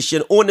my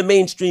position on the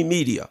mainstream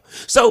media.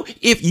 So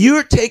if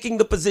you're taking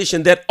the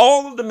position that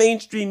all of the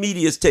mainstream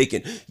media is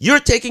taking, you're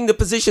taking the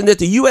position that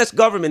the U.S.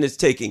 government is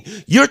taking,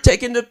 you're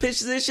taking the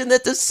position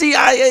that the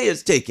CIA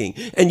is taking,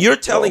 and you're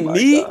telling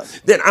me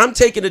that I'm I'm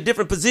taking a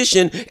different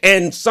position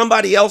and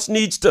somebody else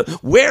needs to.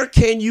 Where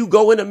can you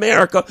go in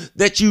America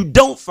that you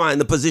don't find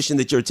the position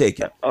that you're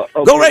taking?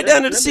 Okay, go right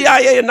down to the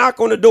CIA and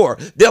knock on the door.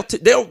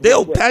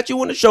 They'll pat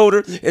you on the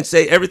shoulder and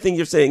say everything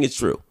you're saying is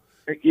true.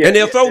 Yeah, and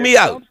they'll throw me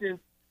out.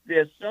 The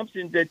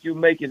assumptions that you're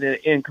making are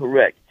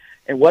incorrect.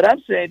 And what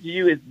I'm saying to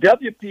you is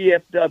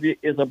WPFW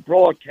is a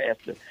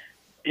broadcaster.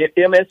 If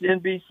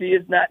MSNBC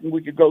is not, and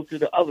we could go to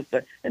the other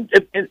thing. And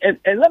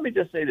let me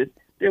just say this.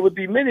 There would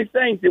be many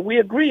things that we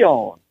agree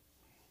on,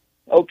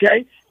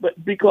 okay?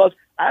 But because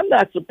I'm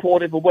not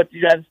supportive of what the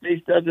United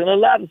States does in a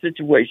lot of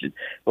situations.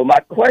 But my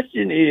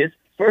question is,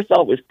 first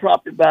off, it's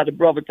prompted by the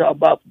brother talking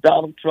about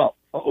Donald Trump.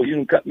 Oh, you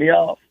didn't cut me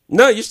off.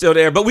 No, you're still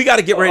there, but we got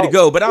to get ready to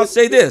go. But I'll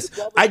say this: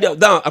 we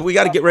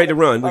got to get ready to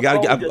run. We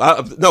got to get.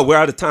 No, we're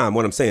out of time.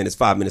 What I'm saying is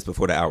 5 minutes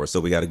before the hour, so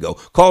we got to go.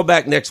 Call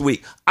back next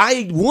week.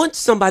 I want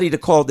somebody to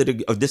call that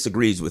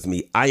disagrees with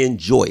me. I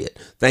enjoy it.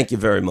 Thank you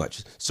very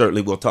much.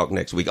 Certainly, we'll talk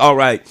next week. All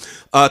right.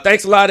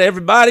 Thanks a lot,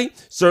 everybody.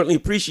 Certainly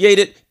appreciate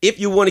it. If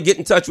you want to get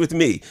in touch with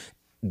me,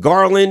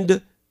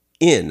 Garland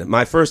N,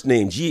 my first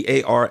name,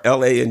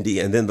 Garland,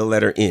 and then the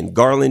letter N,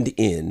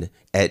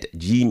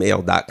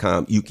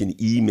 garlandn@gmail.com. You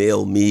can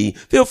email me.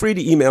 Feel free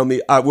to email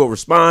me. I will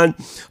respond.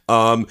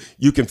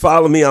 You can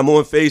follow me. I'm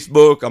on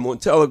Facebook. I'm on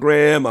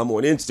Telegram. I'm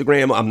on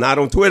Instagram. I'm not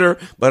on Twitter,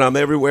 but I'm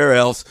everywhere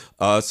else.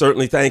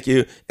 Certainly thank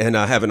you, and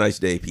have a nice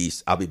day.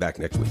 Peace. I'll be back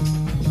next week.